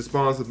Dirt Sheets is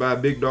sponsored by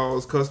Big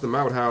Dogs Custom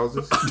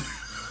Outhouses.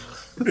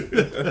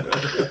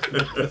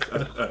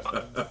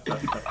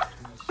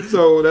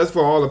 So that's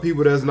for all the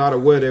people that's not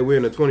aware that we're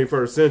in the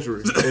 21st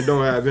century and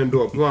don't have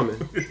indoor plumbing.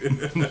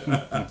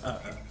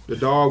 The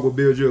dog will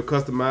build you a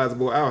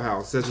customizable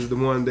outhouse, such as the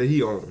one that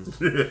he owns.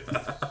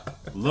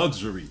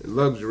 Luxury.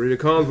 It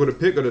comes with a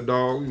pic of the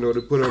dog, you know,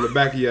 to put on the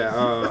back of your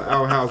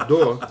outhouse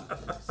door.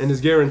 And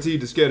it's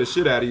guaranteed to scare the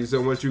shit out of you. So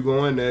once you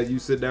go in there, you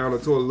sit down on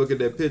the toilet, look at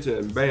that picture,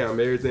 and bam,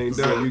 everything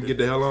done. You get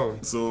the hell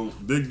on. So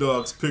Big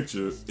Dog's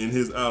picture in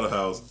his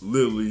outhouse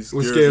literally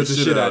scares the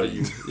shit out of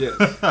you. Yeah.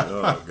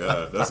 Oh,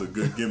 God. That's a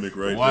good gimmick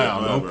right there.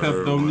 Wow, no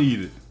pep don't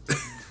need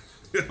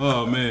it.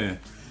 Oh, man.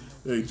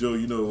 Hey, Joe,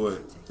 you know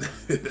what?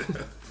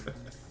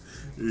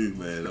 Hey,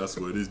 man, I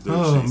swear this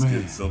Dirt Sheets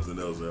getting something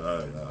else.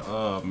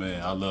 Oh,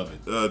 man, I love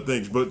it.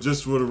 Thanks. But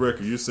just for the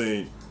record, you're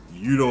saying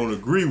you don't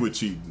agree with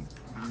cheating,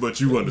 but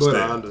you understand.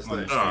 But I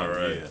understand. All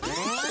right.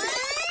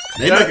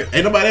 Yeah.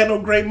 Ain't nobody had no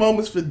great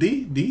moments for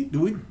D.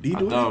 Do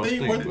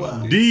anything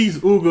worthwhile? D's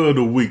Ooga of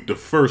the Week, the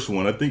first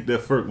one. I think that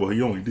first, well,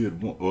 he only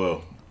did one.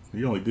 Well,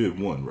 he only did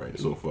one, right,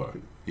 so far.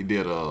 He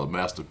did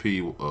Master P,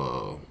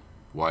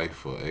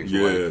 wife,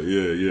 ex-wife.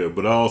 Yeah.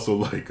 But I also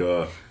like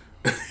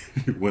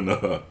when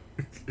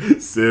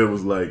Sid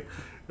was like,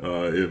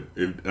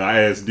 If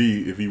I asked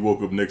D if he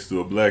woke up next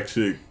to a black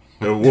chick,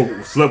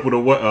 slept with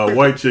a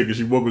white chick, and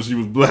she woke up she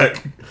was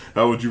black,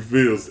 how would you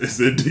feel? It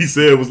said D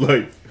said it was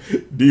like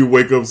D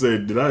wake up and say,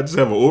 did I just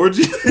have an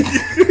orgy?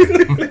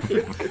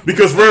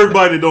 Because for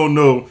everybody that don't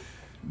know,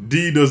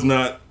 D does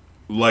not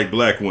like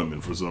black women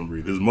for some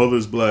reason. His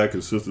mother's black,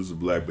 his sisters are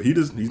black, but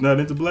he's not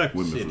into black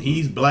women. Shit,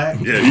 he's black.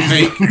 Yeah,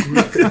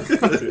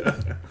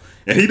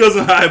 and he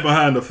doesn't hide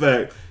behind the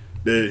fact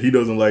that he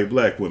doesn't like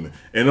black women.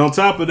 And on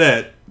top of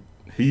that,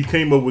 he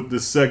came up with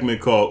this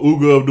segment called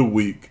Ooga of the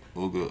Week.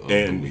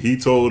 He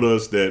told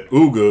us that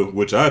Ooga,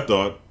 which I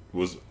thought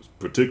was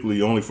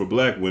particularly only for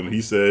black women,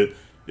 he said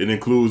it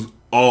includes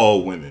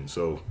all women.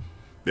 So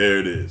there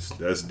it is.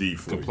 That's D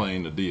for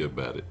Complain to D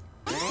about it.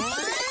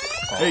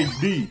 Hey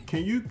D,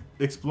 can you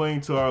explain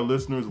to our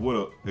listeners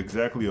what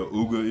exactly a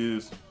Ooga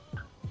is?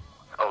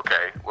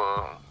 Okay,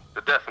 well,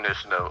 the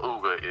definition of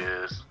Ooga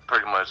is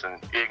pretty much an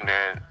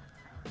ignorant,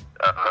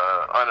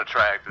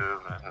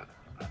 unattractive,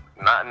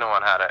 not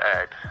knowing how to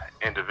act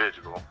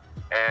individual.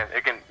 And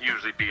it can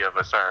usually be of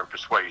a certain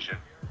persuasion.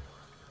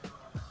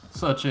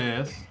 Such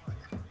as?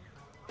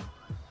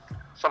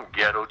 Some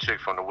ghetto chick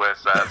from the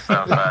west side,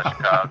 south side of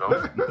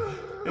Chicago.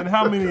 And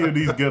how many of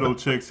these ghetto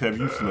chicks have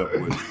you slept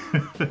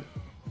with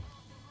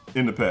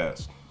in the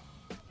past?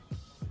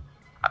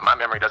 My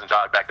memory doesn't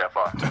jog back that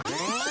far.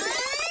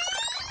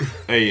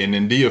 Hey, and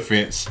in the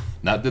offense,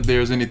 not that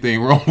there's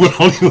anything wrong with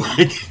only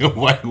liking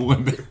white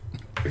women.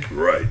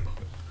 Right.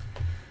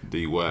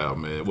 D, wow,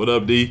 man. What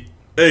up, D?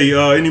 Hey,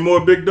 any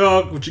more big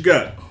dog? What you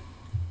got?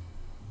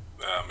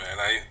 Nah, man,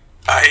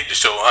 I hate the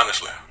show,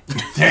 honestly.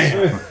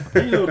 Damn.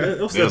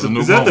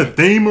 Is that the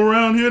theme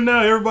around here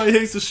now? Everybody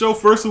hates the show.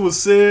 First it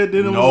was Sid,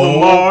 then it was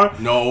Lamar.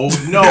 No.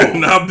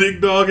 Now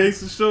Big Dog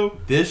hates the show.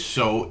 This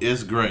show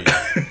is great.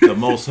 The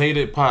most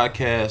hated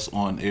podcast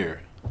on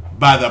air.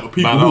 By the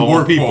people who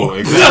work for.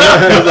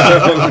 Exactly.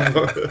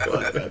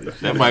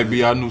 That might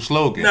be our new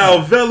slogan.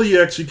 Now, Veli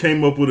actually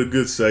came up with a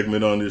good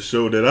segment on this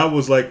show that I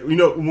was like,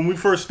 when we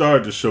first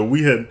started the show,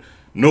 we had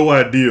no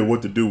idea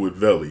what to do with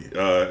Veli.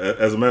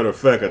 As a matter of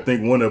fact, I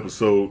think one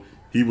episode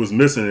he was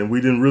missing, and we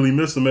didn't really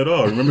miss him at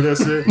all. Remember that,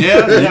 Sid?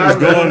 Yeah. He was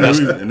gone,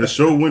 and the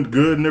show went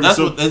good. And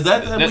is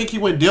that week he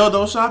went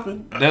dildo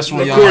shopping? That's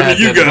when according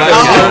to you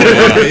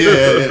guys.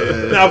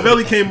 Yeah. Now,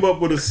 Veli came up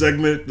with a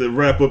segment to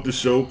wrap up the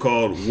show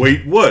called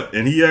Wait What?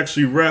 And he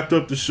actually wrapped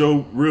up the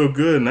show real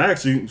good, and I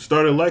actually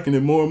started liking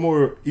it more and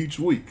more each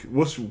week.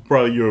 What's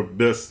probably your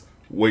best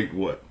Wait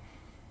What?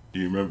 Do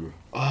you remember?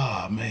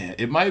 Oh, man.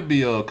 It might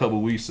be a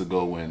couple weeks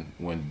ago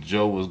when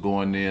Joe was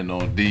going in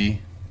on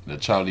D. The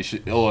Charlie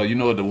shit. Oh, you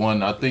know the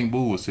one, I think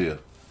Boo was here.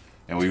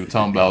 And we were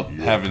talking about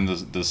having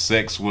the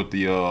sex with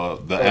the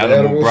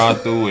animal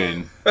brought through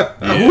and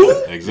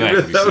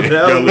exactly. You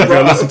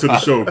gotta listen to the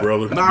show,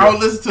 brother. No, I don't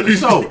listen to the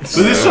show.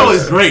 So this show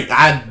is great.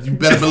 You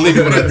better believe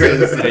it when I tell you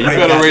this. Hey, you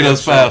better rate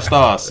us 5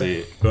 stars,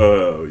 Sid.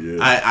 Oh, yeah.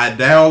 I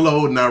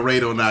download and I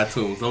rate on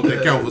iTunes. Don't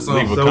that count for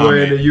something?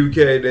 Somewhere in the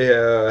UK, they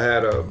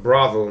had a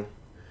brothel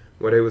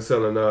where they were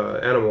selling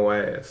animal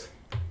ass.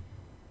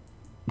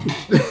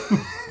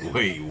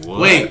 Wait,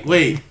 what?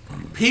 Wait.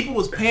 People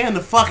was paying to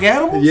fuck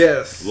animals?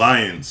 Yes.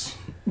 Lions.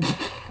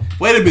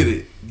 Wait a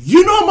minute.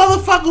 You know a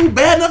motherfucker who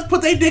bad enough to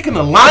put their dick in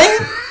a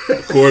lion?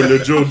 According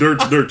to Joe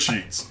Dirt's Dirt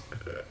Sheets.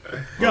 You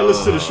gotta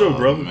listen to the show,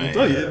 brother. I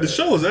tell you, the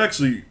show is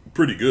actually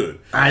pretty good.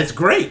 It's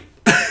great.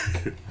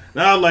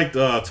 Now I like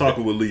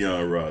talking with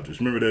Leon Rogers.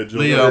 Remember that joke?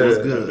 Leon was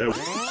good.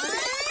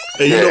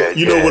 Hey,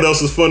 you know what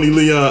else is funny,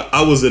 Leon?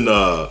 I was in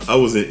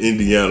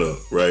Indiana,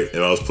 right?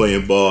 And I was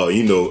playing ball.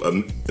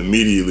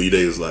 Immediately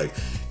they was like,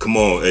 "Come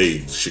on,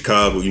 hey,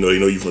 Chicago. They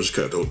know you from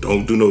Chicago.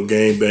 Don't do no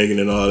gang banging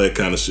and all that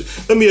kind of shit."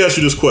 Let me ask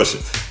you this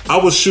question. I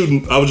was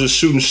just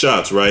shooting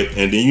shots, right?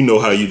 And then you know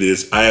how you did.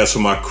 I asked for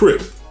my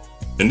crib,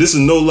 and this is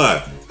no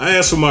lie. I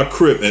asked for my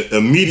crib, and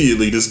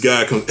immediately this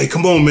guy comes. Hey,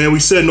 come on, man. We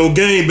said no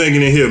gang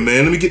banging in here,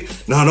 man. Let me get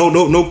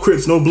no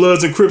Crips, no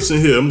Bloods and Crips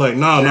in here. I'm like,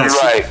 nah.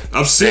 Right.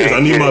 I'm serious. I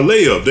need my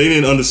layup. They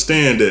didn't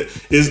understand that.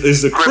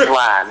 It's the Crip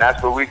line.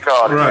 That's what we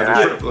call it. Right.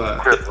 Man.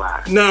 Crip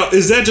line. Now,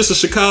 is that just a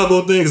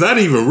Chicago thing? Because I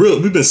didn't even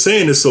realize. We've been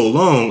saying this so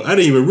long. I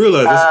didn't even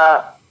realize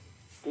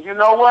this. You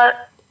know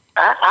what?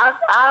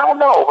 I don't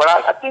know, but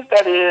I think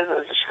that is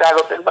a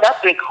Chicago thing. But I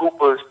think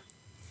Hoopers.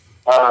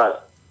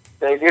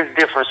 There's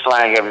different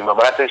slang everywhere,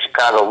 but I think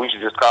Chicago, we should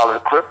just call it a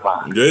Crip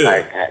line. Yeah.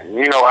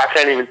 I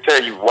can't even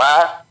tell you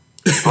why,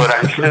 but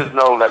I just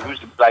know, we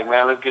should be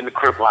man, let's get in the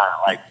Crip line.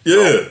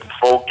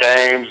 Before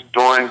games,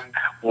 during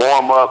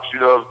warm-ups,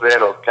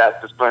 or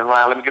just playing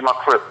around, let me get my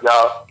Crip,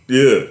 y'all.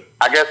 Yeah.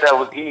 I guess that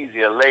was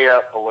easy, a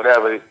layup or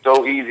whatever. It's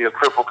so easy, a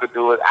cripple could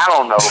do it. I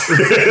don't know.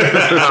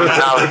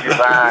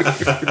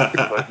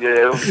 But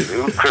yeah,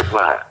 it was Crip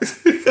line.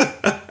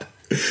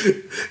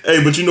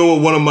 Hey, but you know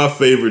what? One of my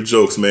favorite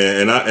jokes,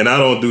 man, and I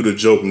don't do the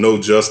joke no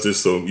justice,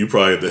 so you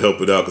probably have to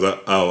help it out because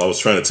I was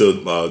trying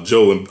to tell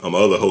Joe and my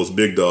other host,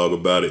 Big Dog,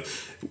 about it.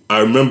 I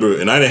remember,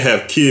 and I didn't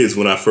have kids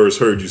when I first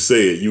heard you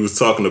say it. You was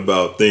talking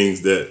about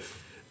things that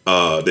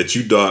that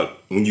you thought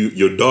when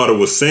your daughter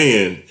was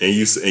saying, and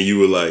you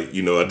were like,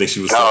 you know, I think she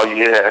was. Oh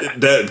yeah,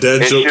 that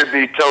it joke should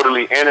be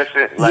totally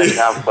innocent. Like,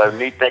 but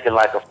me thinking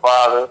like a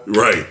father,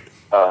 right?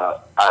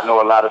 I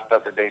know a lot of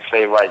stuff that they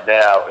say right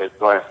now is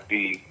going to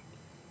be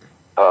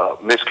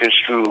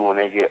misconstrued when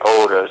they get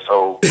older.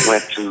 So we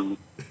went to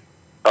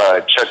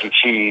Chuck E.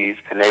 Cheese,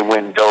 and they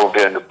went and dove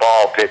in the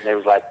ball pit, and they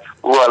was like,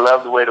 "Ooh, I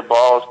love the way the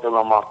ball's still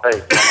on my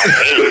face." I'm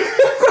like, "Hey,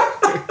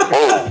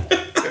 whoa,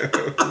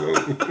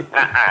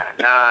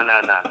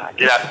 no,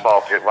 get out the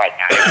ball pit right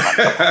now."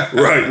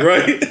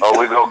 Right. Oh,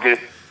 we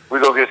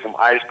go get some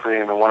ice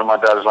cream, and one of my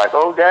daughters like,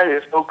 "Oh, Daddy,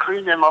 it's no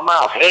cream in my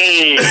mouth."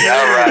 Hey,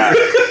 all right.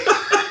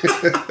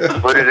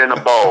 Put it in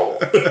a bowl.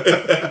 I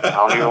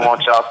don't even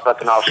want y'all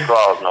sucking off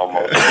straws no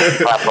more.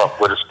 Clap up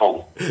with a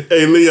spoon.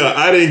 Hey, Leon,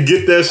 I didn't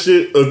get that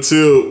shit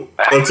until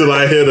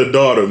I had a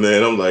daughter,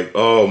 man. I'm like,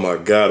 oh my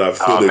God, I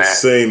feel the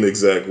same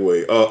exact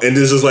way. And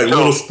there's just like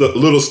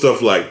little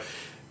stuff like,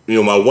 you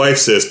know, my wife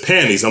says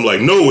panties. I'm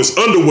like, no, it's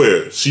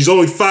underwear. She's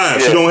only 5.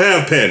 Yeah. She don't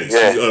have panties.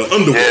 Yeah. She's,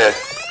 underwear. Yeah.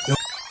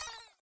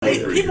 Hey,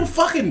 people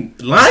fucking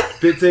lie.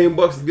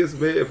 $15 to get some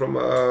head from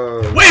Wait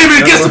a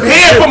minute, get some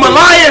head from a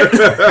lion.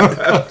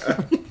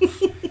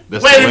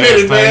 Wait a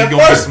minute, man.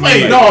 First,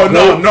 wait, no.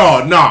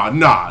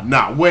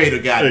 Wait a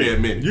goddamn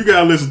minute. You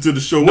gotta listen to the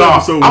show. No, I'm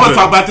gonna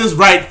talk about this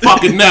right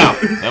fucking now.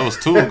 That was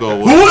 2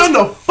 ago. Who in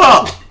the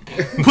fuck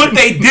put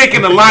their dick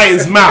in the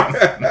lion's mouth?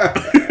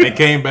 They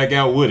came back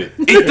out with it.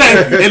 And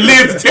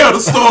lived to tell the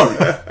story.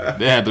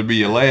 That had to be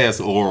your last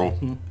oral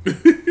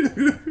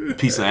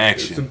piece of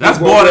action. That's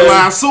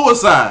borderline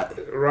suicide.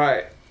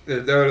 Right.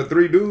 The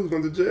 3 dudes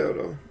went to jail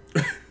though.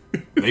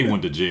 They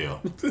went to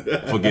jail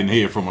for getting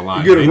head from a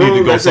lion. You get a they need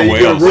to go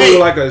somewhere else. You get a room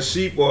like a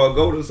sheep or a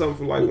goat or something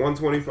for like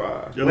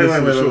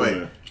 $125.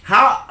 Wait.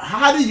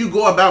 How do you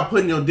go about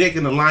putting your dick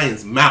in the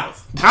lion's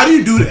mouth? How do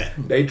you do that?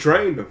 They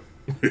trained them.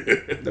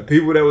 The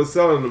people that was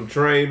selling them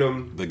trained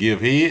them to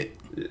give head.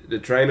 They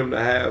trained them to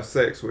have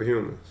sex with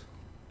humans.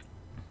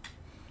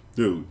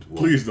 Dude,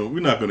 please don't.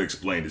 We're not going to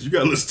explain this. You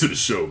got to listen to the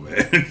show,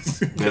 man.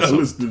 You got to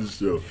listen to the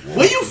show.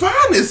 Where you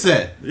find this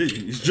at?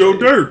 It's Joe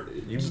Dirt.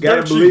 You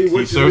got to believe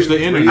what you searched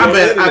the internet.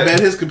 I bet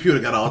his computer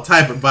got all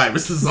type of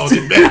viruses on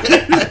it, man.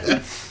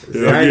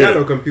 I ain't got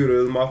no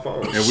computer. It's my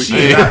phone. And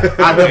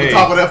I never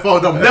talk on that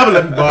phone. Don't never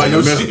let me borrow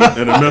your shit.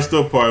 And the messed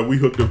up part, we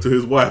hooked up to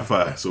his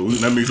Wi-Fi, so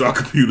that means our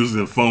computers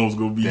and phones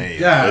gonna be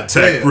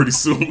attacked pretty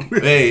soon.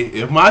 Hey,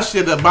 if my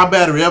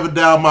battery ever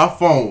die on my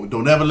phone,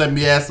 don't ever let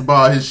me ask to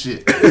borrow his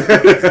shit.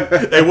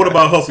 Hey, what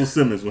about Hustle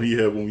Simmons when we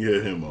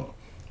had him on?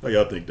 How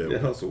y'all think that was?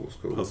 Hustle was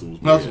cool. Hustle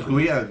was cool.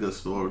 He had a good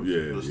story.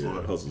 Yeah.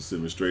 Hustle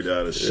Simmons straight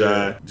out of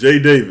Shy. Jay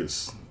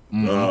Davis,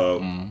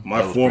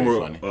 my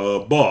former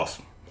boss.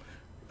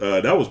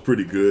 That was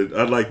pretty good.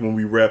 I like when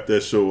we wrapped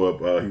that show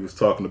up. He was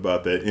talking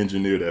about that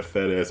engineer, that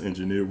fat ass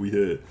engineer we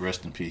had.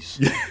 Rest in peace.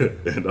 Yeah.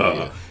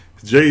 And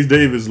Jay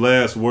Davis'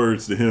 last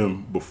words to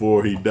him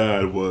before he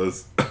died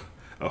was,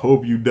 "I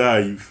hope you die,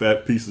 you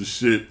fat piece of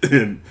shit."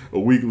 And a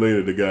week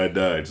later, the guy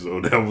died.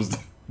 So that was the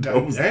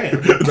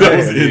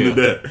end of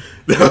that.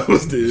 That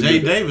was the end. Jay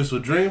Davis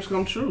with dreams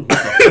come true.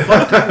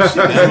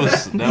 That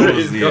was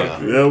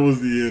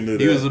the end of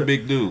that. He was a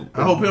big dude.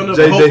 I hope he'll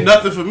never hope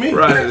nothing for me.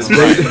 Right.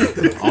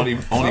 only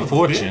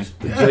fortune.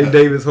 Jay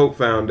Davis Hope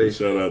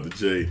Foundation. Shout out to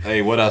Jay.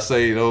 Hey, what I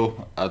say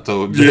though? I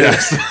told Jay.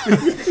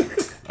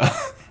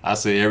 I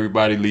said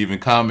everybody leaving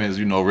comments,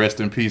 rest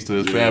in peace to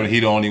his family. He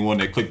the only one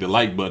that clicked the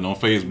like button on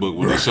Facebook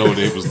when they showed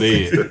it was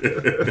dead.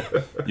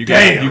 You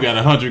got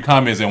 100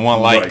 comments and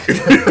 1 like.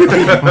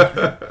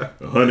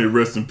 100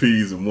 rest in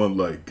peace and 1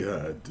 like.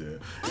 God damn.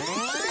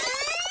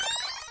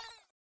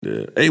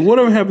 Yeah. Hey,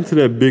 whatever happened to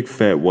that big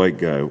fat white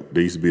guy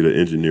that used to be the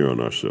engineer on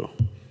our show?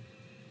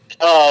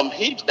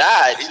 He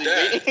died.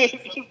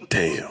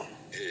 Damn.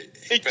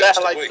 He died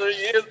like 3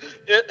 years.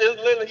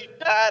 It's literally, he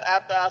died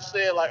after I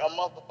said like a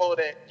month before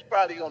that, you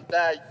probably gonna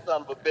die, you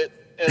son of a bitch,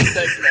 in a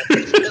text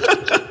message.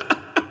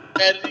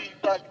 And he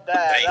fucking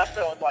died. And I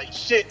felt like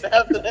shit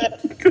after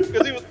that.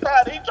 Because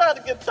he tried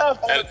to get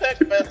tough on the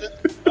text message.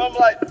 I'm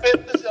like,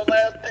 bitch, this is your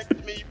last text to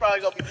me, you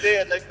probably gonna be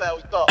dead next time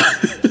we talk.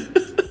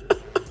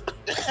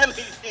 And how did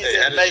you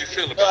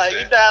feel about that?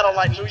 He died on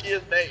like New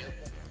Year's Day.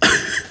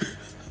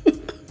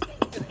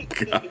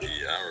 Yeah,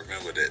 I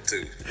remember that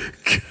too.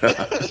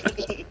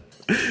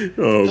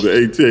 Oh, but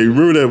AT,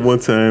 remember that one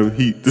time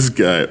this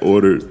guy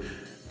ordered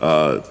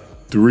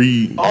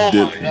 3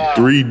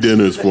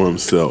 dinners for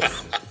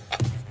himself.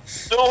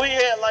 So he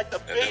had like the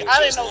big. I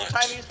didn't know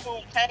Chinese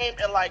food came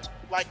in like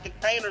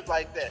containers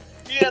like that.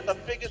 He had the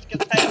biggest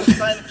container.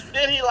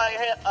 Then he like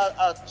had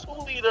a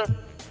 2-liter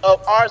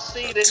of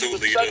RC that he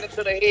was sucking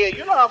to the head.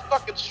 You know how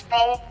fucking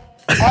strong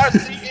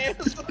RC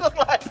is.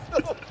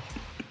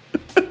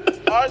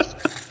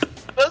 RC.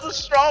 That's the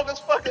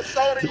strongest fucking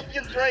soda you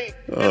can drink.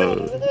 He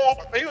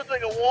was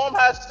drinking warm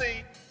high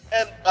C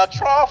and a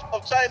trough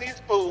of Chinese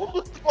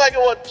food. Like it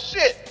was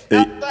shit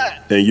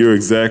outside. And your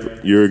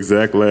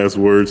exact last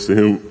words to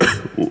him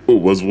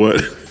was what?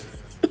 It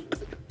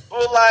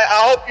was like,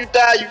 I hope you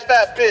die, you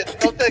fat bitch.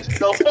 Don't text me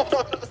no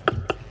more.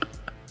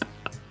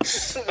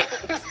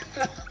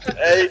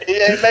 Hey, he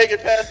ain't making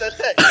past that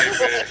text.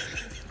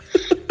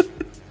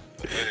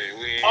 Hey,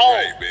 we ain't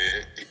right,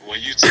 man. When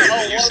you said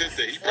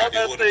that, he probably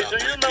ordered about 3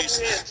 Do you remember we had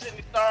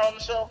Sydney Star on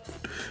the show?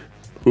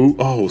 Who?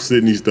 Oh,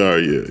 Sydney Star.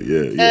 Yeah.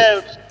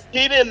 And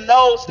he didn't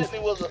know Sydney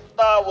was a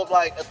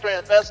like a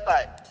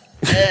transvestite.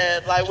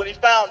 And like when he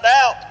found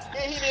out,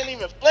 he didn't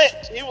even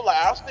flinch. He was like,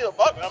 "I'll still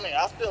fuck her. I mean,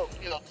 I'll still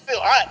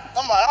hot."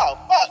 I'm like, "Oh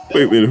fuck."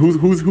 Wait a minute.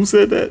 Who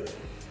said that?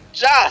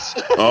 Josh.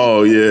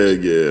 Oh yeah.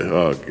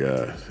 Oh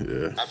god,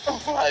 yeah.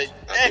 Like,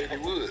 I bet he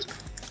would.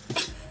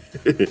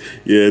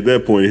 Yeah, at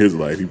that point in his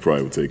life, he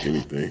probably would take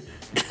anything.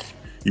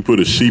 You put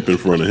a sheep in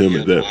front of him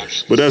at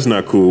that, but that's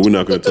not cool. We're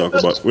not going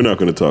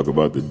to talk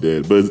about the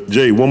dead. But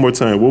Jay, one more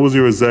time, what was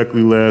your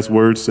exactly last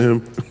words to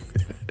him?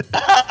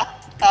 I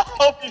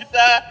hope you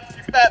die,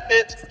 you fat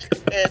bitch,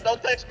 and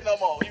don't text me no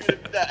more, even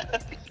if you die.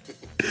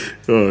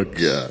 Oh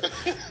God!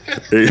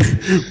 Hey,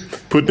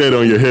 put that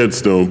on your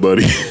headstone,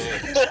 buddy.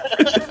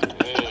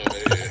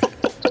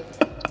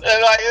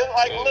 And like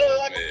a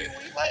few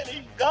weeks later,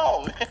 he's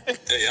gone.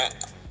 Hey,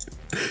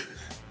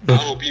 I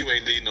hope you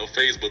ain't leaving no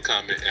Facebook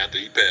comment after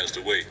he passed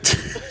away.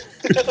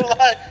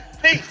 Like,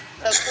 peace.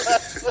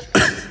 That's put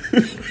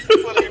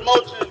an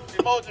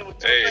emoji with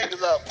 2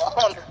 fingers up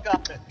on the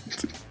comment.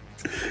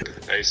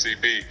 Hey,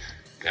 CB,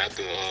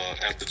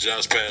 after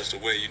Josh passed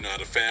away, you know how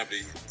the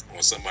family,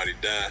 when somebody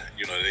died,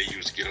 you know, they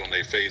used to get on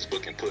their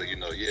Facebook and put,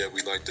 yeah,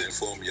 we'd like to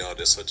inform y'all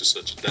that such and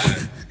such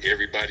died.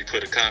 Everybody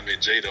put a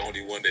comment. Jay, the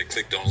only one that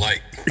clicked on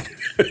like.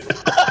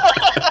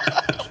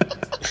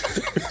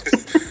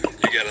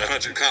 You got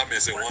 100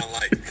 comments and 1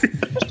 like.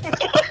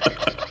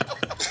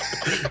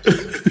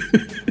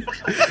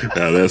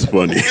 Now that's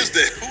funny. Who is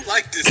that? Who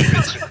liked this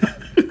picture?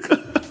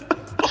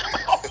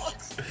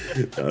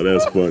 Oh,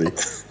 that's funny.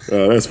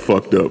 Oh, that's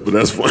fucked up, but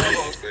that's funny.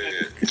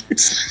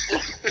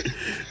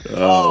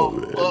 Oh,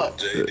 man.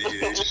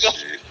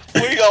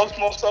 We gonna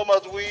smoke so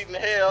much weed in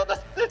hell.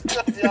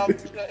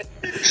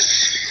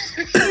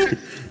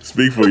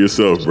 Speak for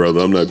yourself,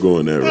 brother. I'm not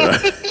going that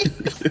route.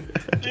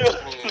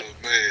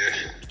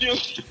 You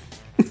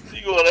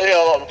going to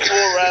hell on a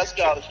full ride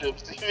scholarship,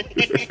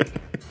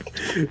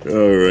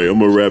 All right, I'm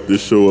gonna wrap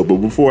this show up. But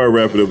before I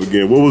wrap it up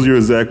again, what was your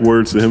exact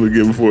words to him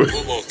again before?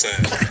 One more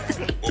time.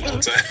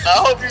 I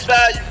hope you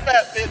die, you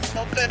fat bitch.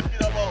 Don't text me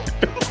no more.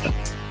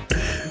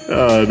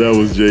 That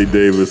was Jay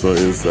Davis on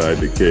Inside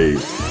the Cave.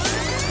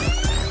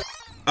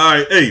 All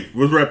right, hey,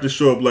 let's wrap this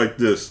show up like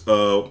this.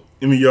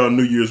 Any of y'all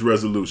New Year's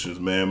resolutions,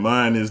 man?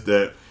 Mine is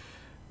that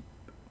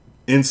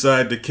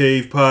Inside the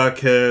Cave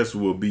podcast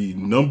will be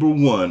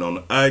 #1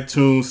 on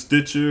iTunes,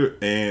 Stitcher,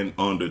 and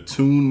on the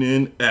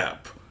TuneIn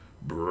app.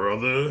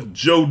 Brother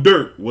Joe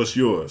Dirt, what's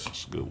yours?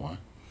 That's a good one.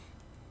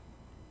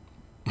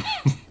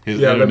 His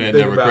internet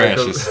never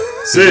crashes.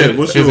 Sid,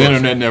 what's his yours?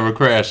 internet never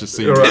crashes.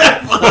 See,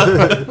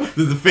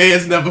 The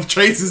fans never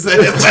traces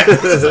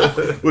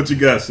it. What you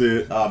got,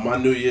 Sid? My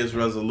New Year's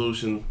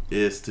resolution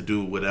is to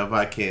do whatever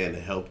I can to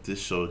help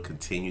this show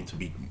continue to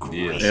be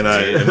great. And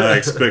I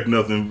expect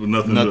nothing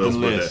else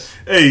but that.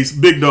 Hey, it's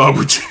Big Dog,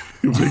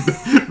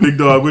 Big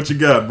Dog, what you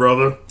got,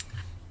 brother?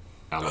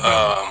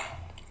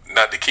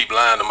 Not to keep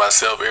lying to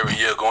myself every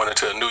year going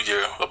into a new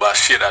year about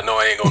shit I know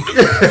I ain't gonna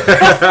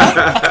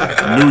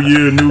do. New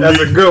year, new me. That's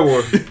a good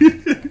one.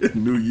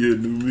 New year,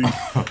 new me.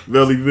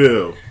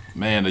 Valleyville.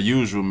 Man, the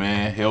usual,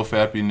 man. Health,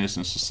 happiness,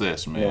 and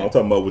success, man. Well, I'm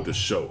talking about with the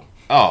show.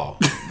 Oh,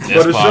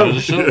 that's part of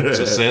the show.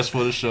 Success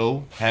for the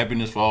show.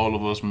 Happiness for all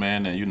of us,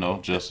 man.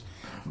 And, just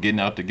getting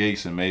out the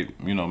gates and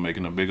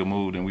making a bigger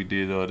move than we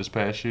did this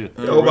past year.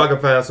 I hope I can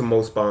find some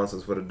more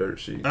sponsors for the Dirt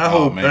Sheet. I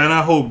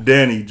hope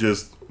Danny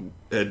just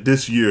at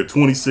this year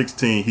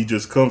 2016 he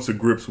just comes to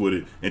grips with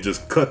it and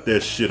just cut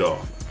that shit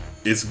off.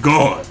 It's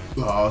gone.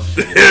 Oh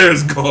shit. The hair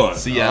is gone.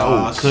 See,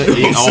 cut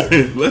it off.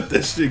 Let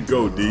that shit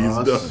go, D.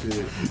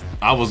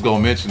 I was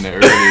gonna mention that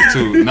earlier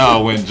too.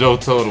 No, when Joe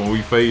told him, we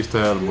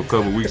FaceTimed him a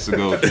couple weeks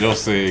ago, Joe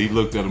said he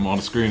looked at him on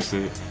the screen and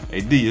said,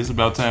 "Hey D, it's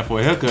about time for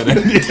a haircut."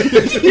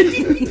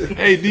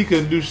 Hey D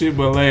couldn't do shit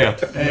but laugh.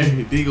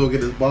 Hey D gonna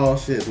get his ball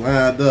shit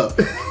lined up.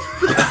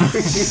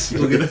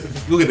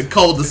 Go get a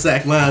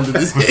cul-de-sac lined in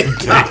his head.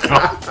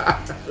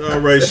 All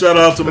right, shout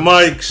out to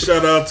Mike.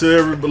 Shout out to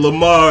everybody.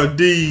 Lamar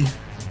D.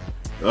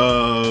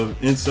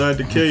 Inside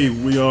the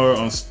Cave. We are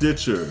on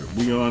Stitcher.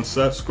 We on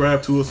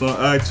subscribe to us on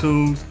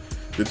iTunes,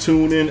 the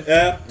TuneIn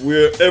app.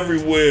 We're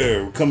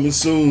everywhere. We're coming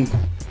soon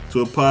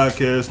to a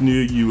podcast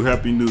near you.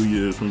 Happy New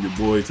Year's from your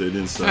boys at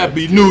Inside.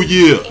 Happy New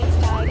Year.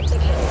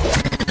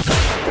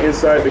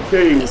 Inside the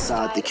Cave.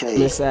 Inside the Cave.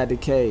 Inside the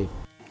Cave.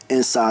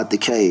 Inside the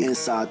Cave.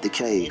 Inside the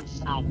Cave.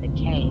 Inside the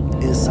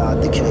cave.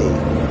 Inside the Cave.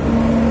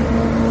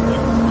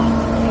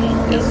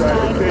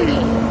 Inside the Cave.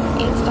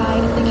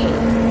 Inside the cave.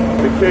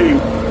 The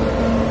Cave.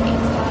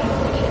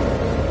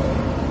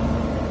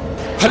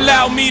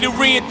 Allow me to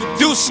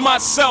reintroduce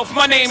myself.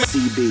 My name is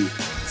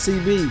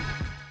CB.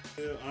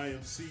 Yeah, I am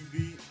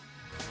CB,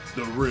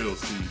 the real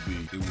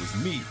CB. It was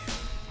me,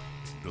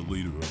 the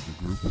leader of the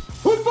group.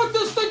 Who put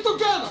this thing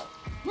together?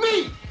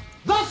 Me.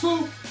 That's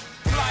who.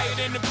 Fly it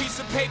in a piece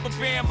of paper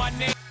bearing my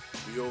name.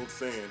 The old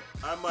saying,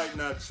 I might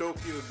not choke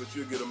you, but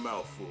you'll get a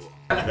mouthful.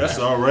 That's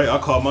all right. I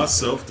call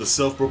myself the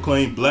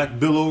self-proclaimed Black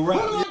Bill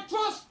O'Reilly.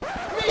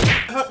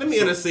 Let me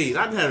intercede.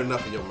 I've had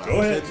enough of your mouth.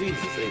 Go ahead.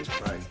 Jesus H.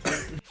 Christ.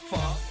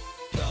 Fuck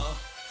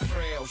the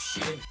frail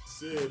shit.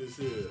 Sid is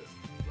here.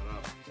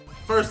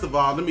 First of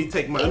all, let me use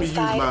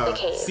my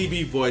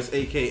CB voice,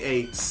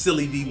 aka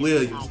Silly D.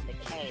 Williams.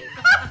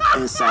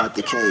 Inside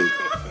the cave.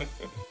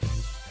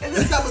 And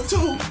then number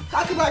two,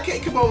 how come I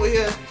can't come over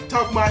here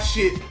talk my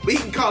shit, but he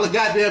can call a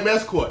goddamn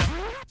escort?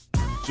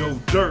 Joe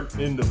Dirt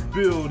in the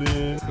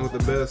building. With the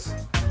best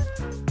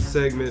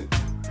segment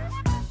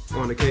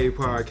on the Cave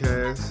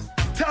Podcast.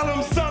 Tell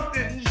him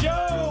something,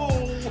 Joe!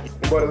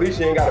 But at least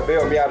you ain't gotta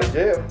bail me out of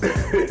jail.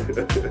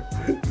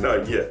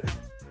 Not yet.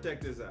 Check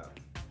this out.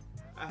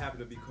 I happen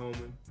to be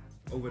combing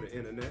over the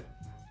internet.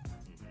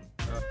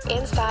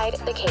 Inside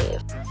the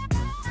cave.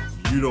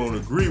 You don't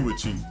agree with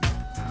cheating,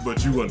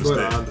 but you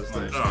understand. But I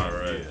understand. All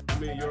right. I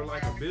mean, you're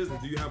like a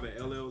business. Do you have an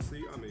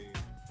LLC? I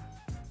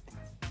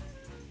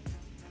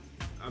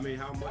mean,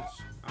 how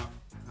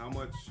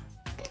much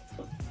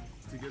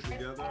to get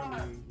together?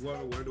 I mean,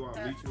 where do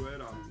I meet you at?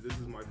 This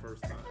is my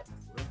first time.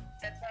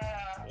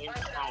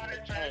 Inside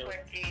the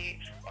cave.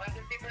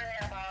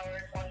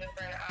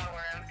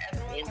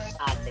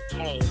 Inside the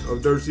cave.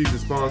 Of Dirt Sheets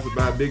is sponsored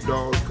by Big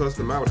Dog's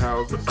Custom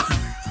Outhouses.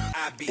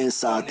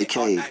 Inside the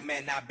cave.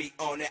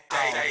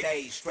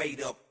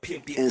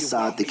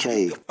 Inside the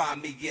cave.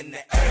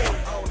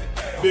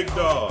 Big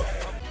Dog.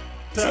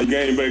 How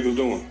Game Baker's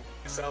doing?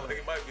 Sound like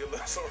it might be a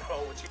little something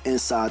wrong with you.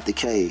 Inside the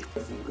cave.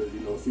 Because,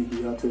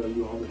 CB, I tell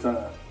you all the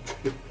time,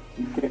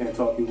 you can't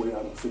talk your way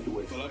out of a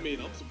situation. Well, I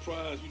mean, I'm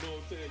surprised, you know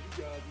what I'm saying?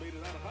 You guys made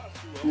it out of high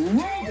school.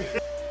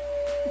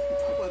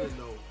 I want to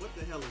know, what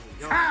the hell is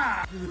it,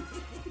 y'all?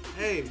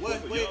 Hey,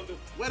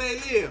 where they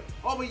live?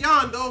 Over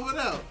yonder, over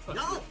there.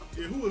 Y'all.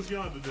 Yeah, who is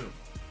yonder them?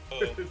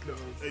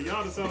 Hey,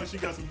 yonder sound like she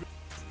got some.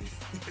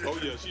 Oh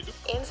yeah, she do.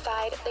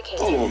 Inside the cave.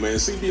 Hold on, man.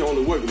 CB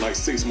only working like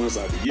 6 months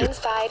out of the year.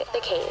 Inside the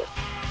cave.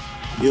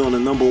 You're on the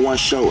 #1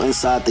 show,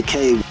 Inside the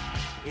Cave.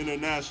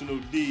 International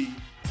D.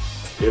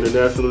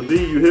 International D,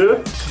 you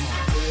here?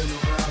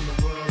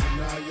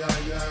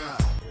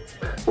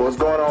 What's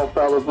going on,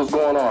 fellas? What's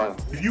going on?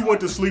 If you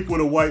went to sleep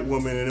with a white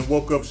woman and then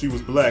woke up she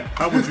was black,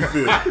 how would you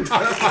feel? I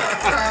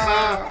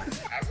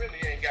really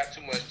ain't got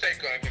too much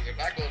take on it, because if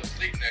I go to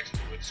sleep next to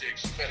a chick,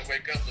 she better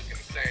wake up looking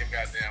the same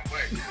goddamn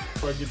way.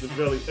 Before I get the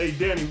belly. Hey,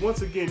 Danny,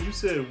 once again, you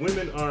said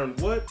women aren't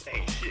what?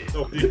 Ain't shit.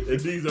 Oh, and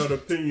these are the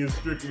opinions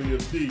strictly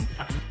of D.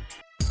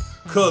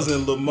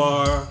 Cousin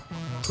Lamar,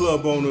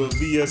 club owner of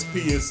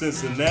VSP in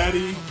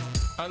Cincinnati.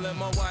 I let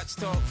my watch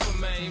talk for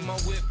me, my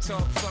whip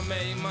talk for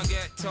me, my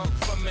gat talk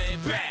for me.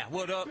 Bah,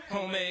 what up,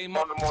 homie?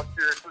 On the more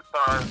serious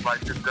concerns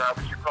like this job,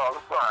 what you call a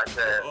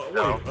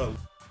podcast,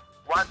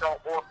 why don't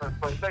orphans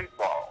play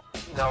baseball?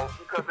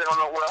 Because they don't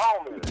know where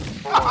home is.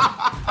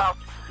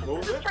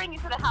 Just train you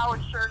to the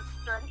Howard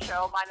Stern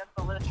show minus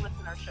the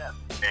listenership.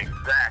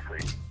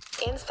 Exactly.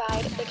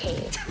 Inside the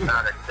cave.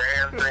 Not a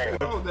damn thing.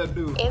 What was that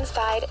dude?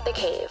 Inside the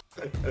cave.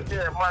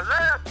 Yeah, my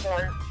last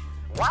point,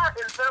 why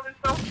is Belly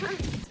so cheap?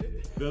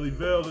 Belly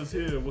Vale is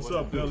here. What's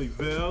up, Belly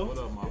Vale? What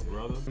up, my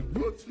brother?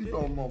 What you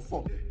on,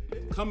 motherfucker?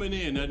 Coming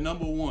in at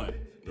 #1.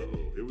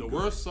 The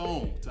worst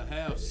song to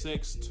have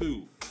sex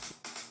to.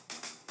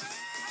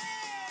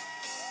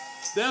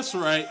 That's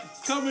right.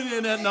 Coming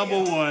in at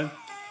 #1.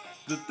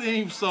 The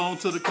theme song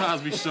to the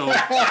Cosby Show.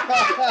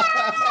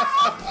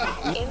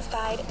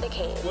 Inside the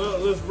cave. Well,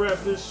 let's wrap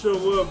this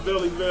show up,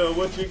 Belly Vale.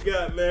 What you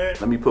got, man?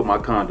 Let me put my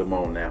condom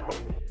on now.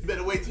 You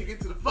better wait till you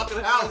get to the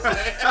fucking house,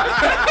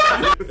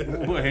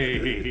 man.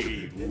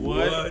 Wait,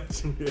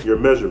 what? Your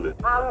measurement.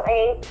 I'm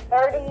a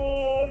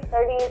 30,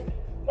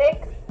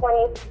 36,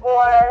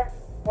 24,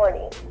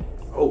 40.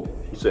 Oh,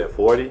 you said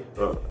 40?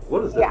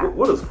 What is that? Yeah.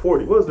 What is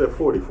 40? What is that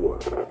 40 for?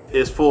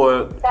 It's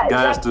for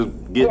guys to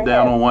get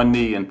down on one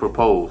knee and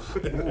propose.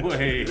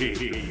 Wait,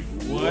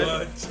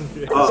 what?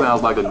 That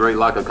sounds like a great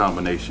locker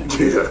combination.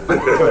 Yeah,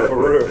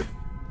 for real.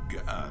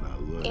 God, I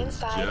love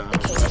Inside the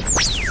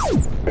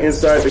cave.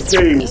 Inside the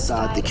cave.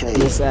 Inside the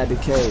cave. Inside the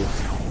cave.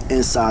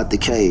 Inside the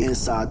cave.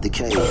 Inside the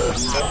cave.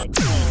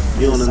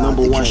 You're on the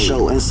 #1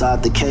 show,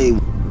 Inside the Cave.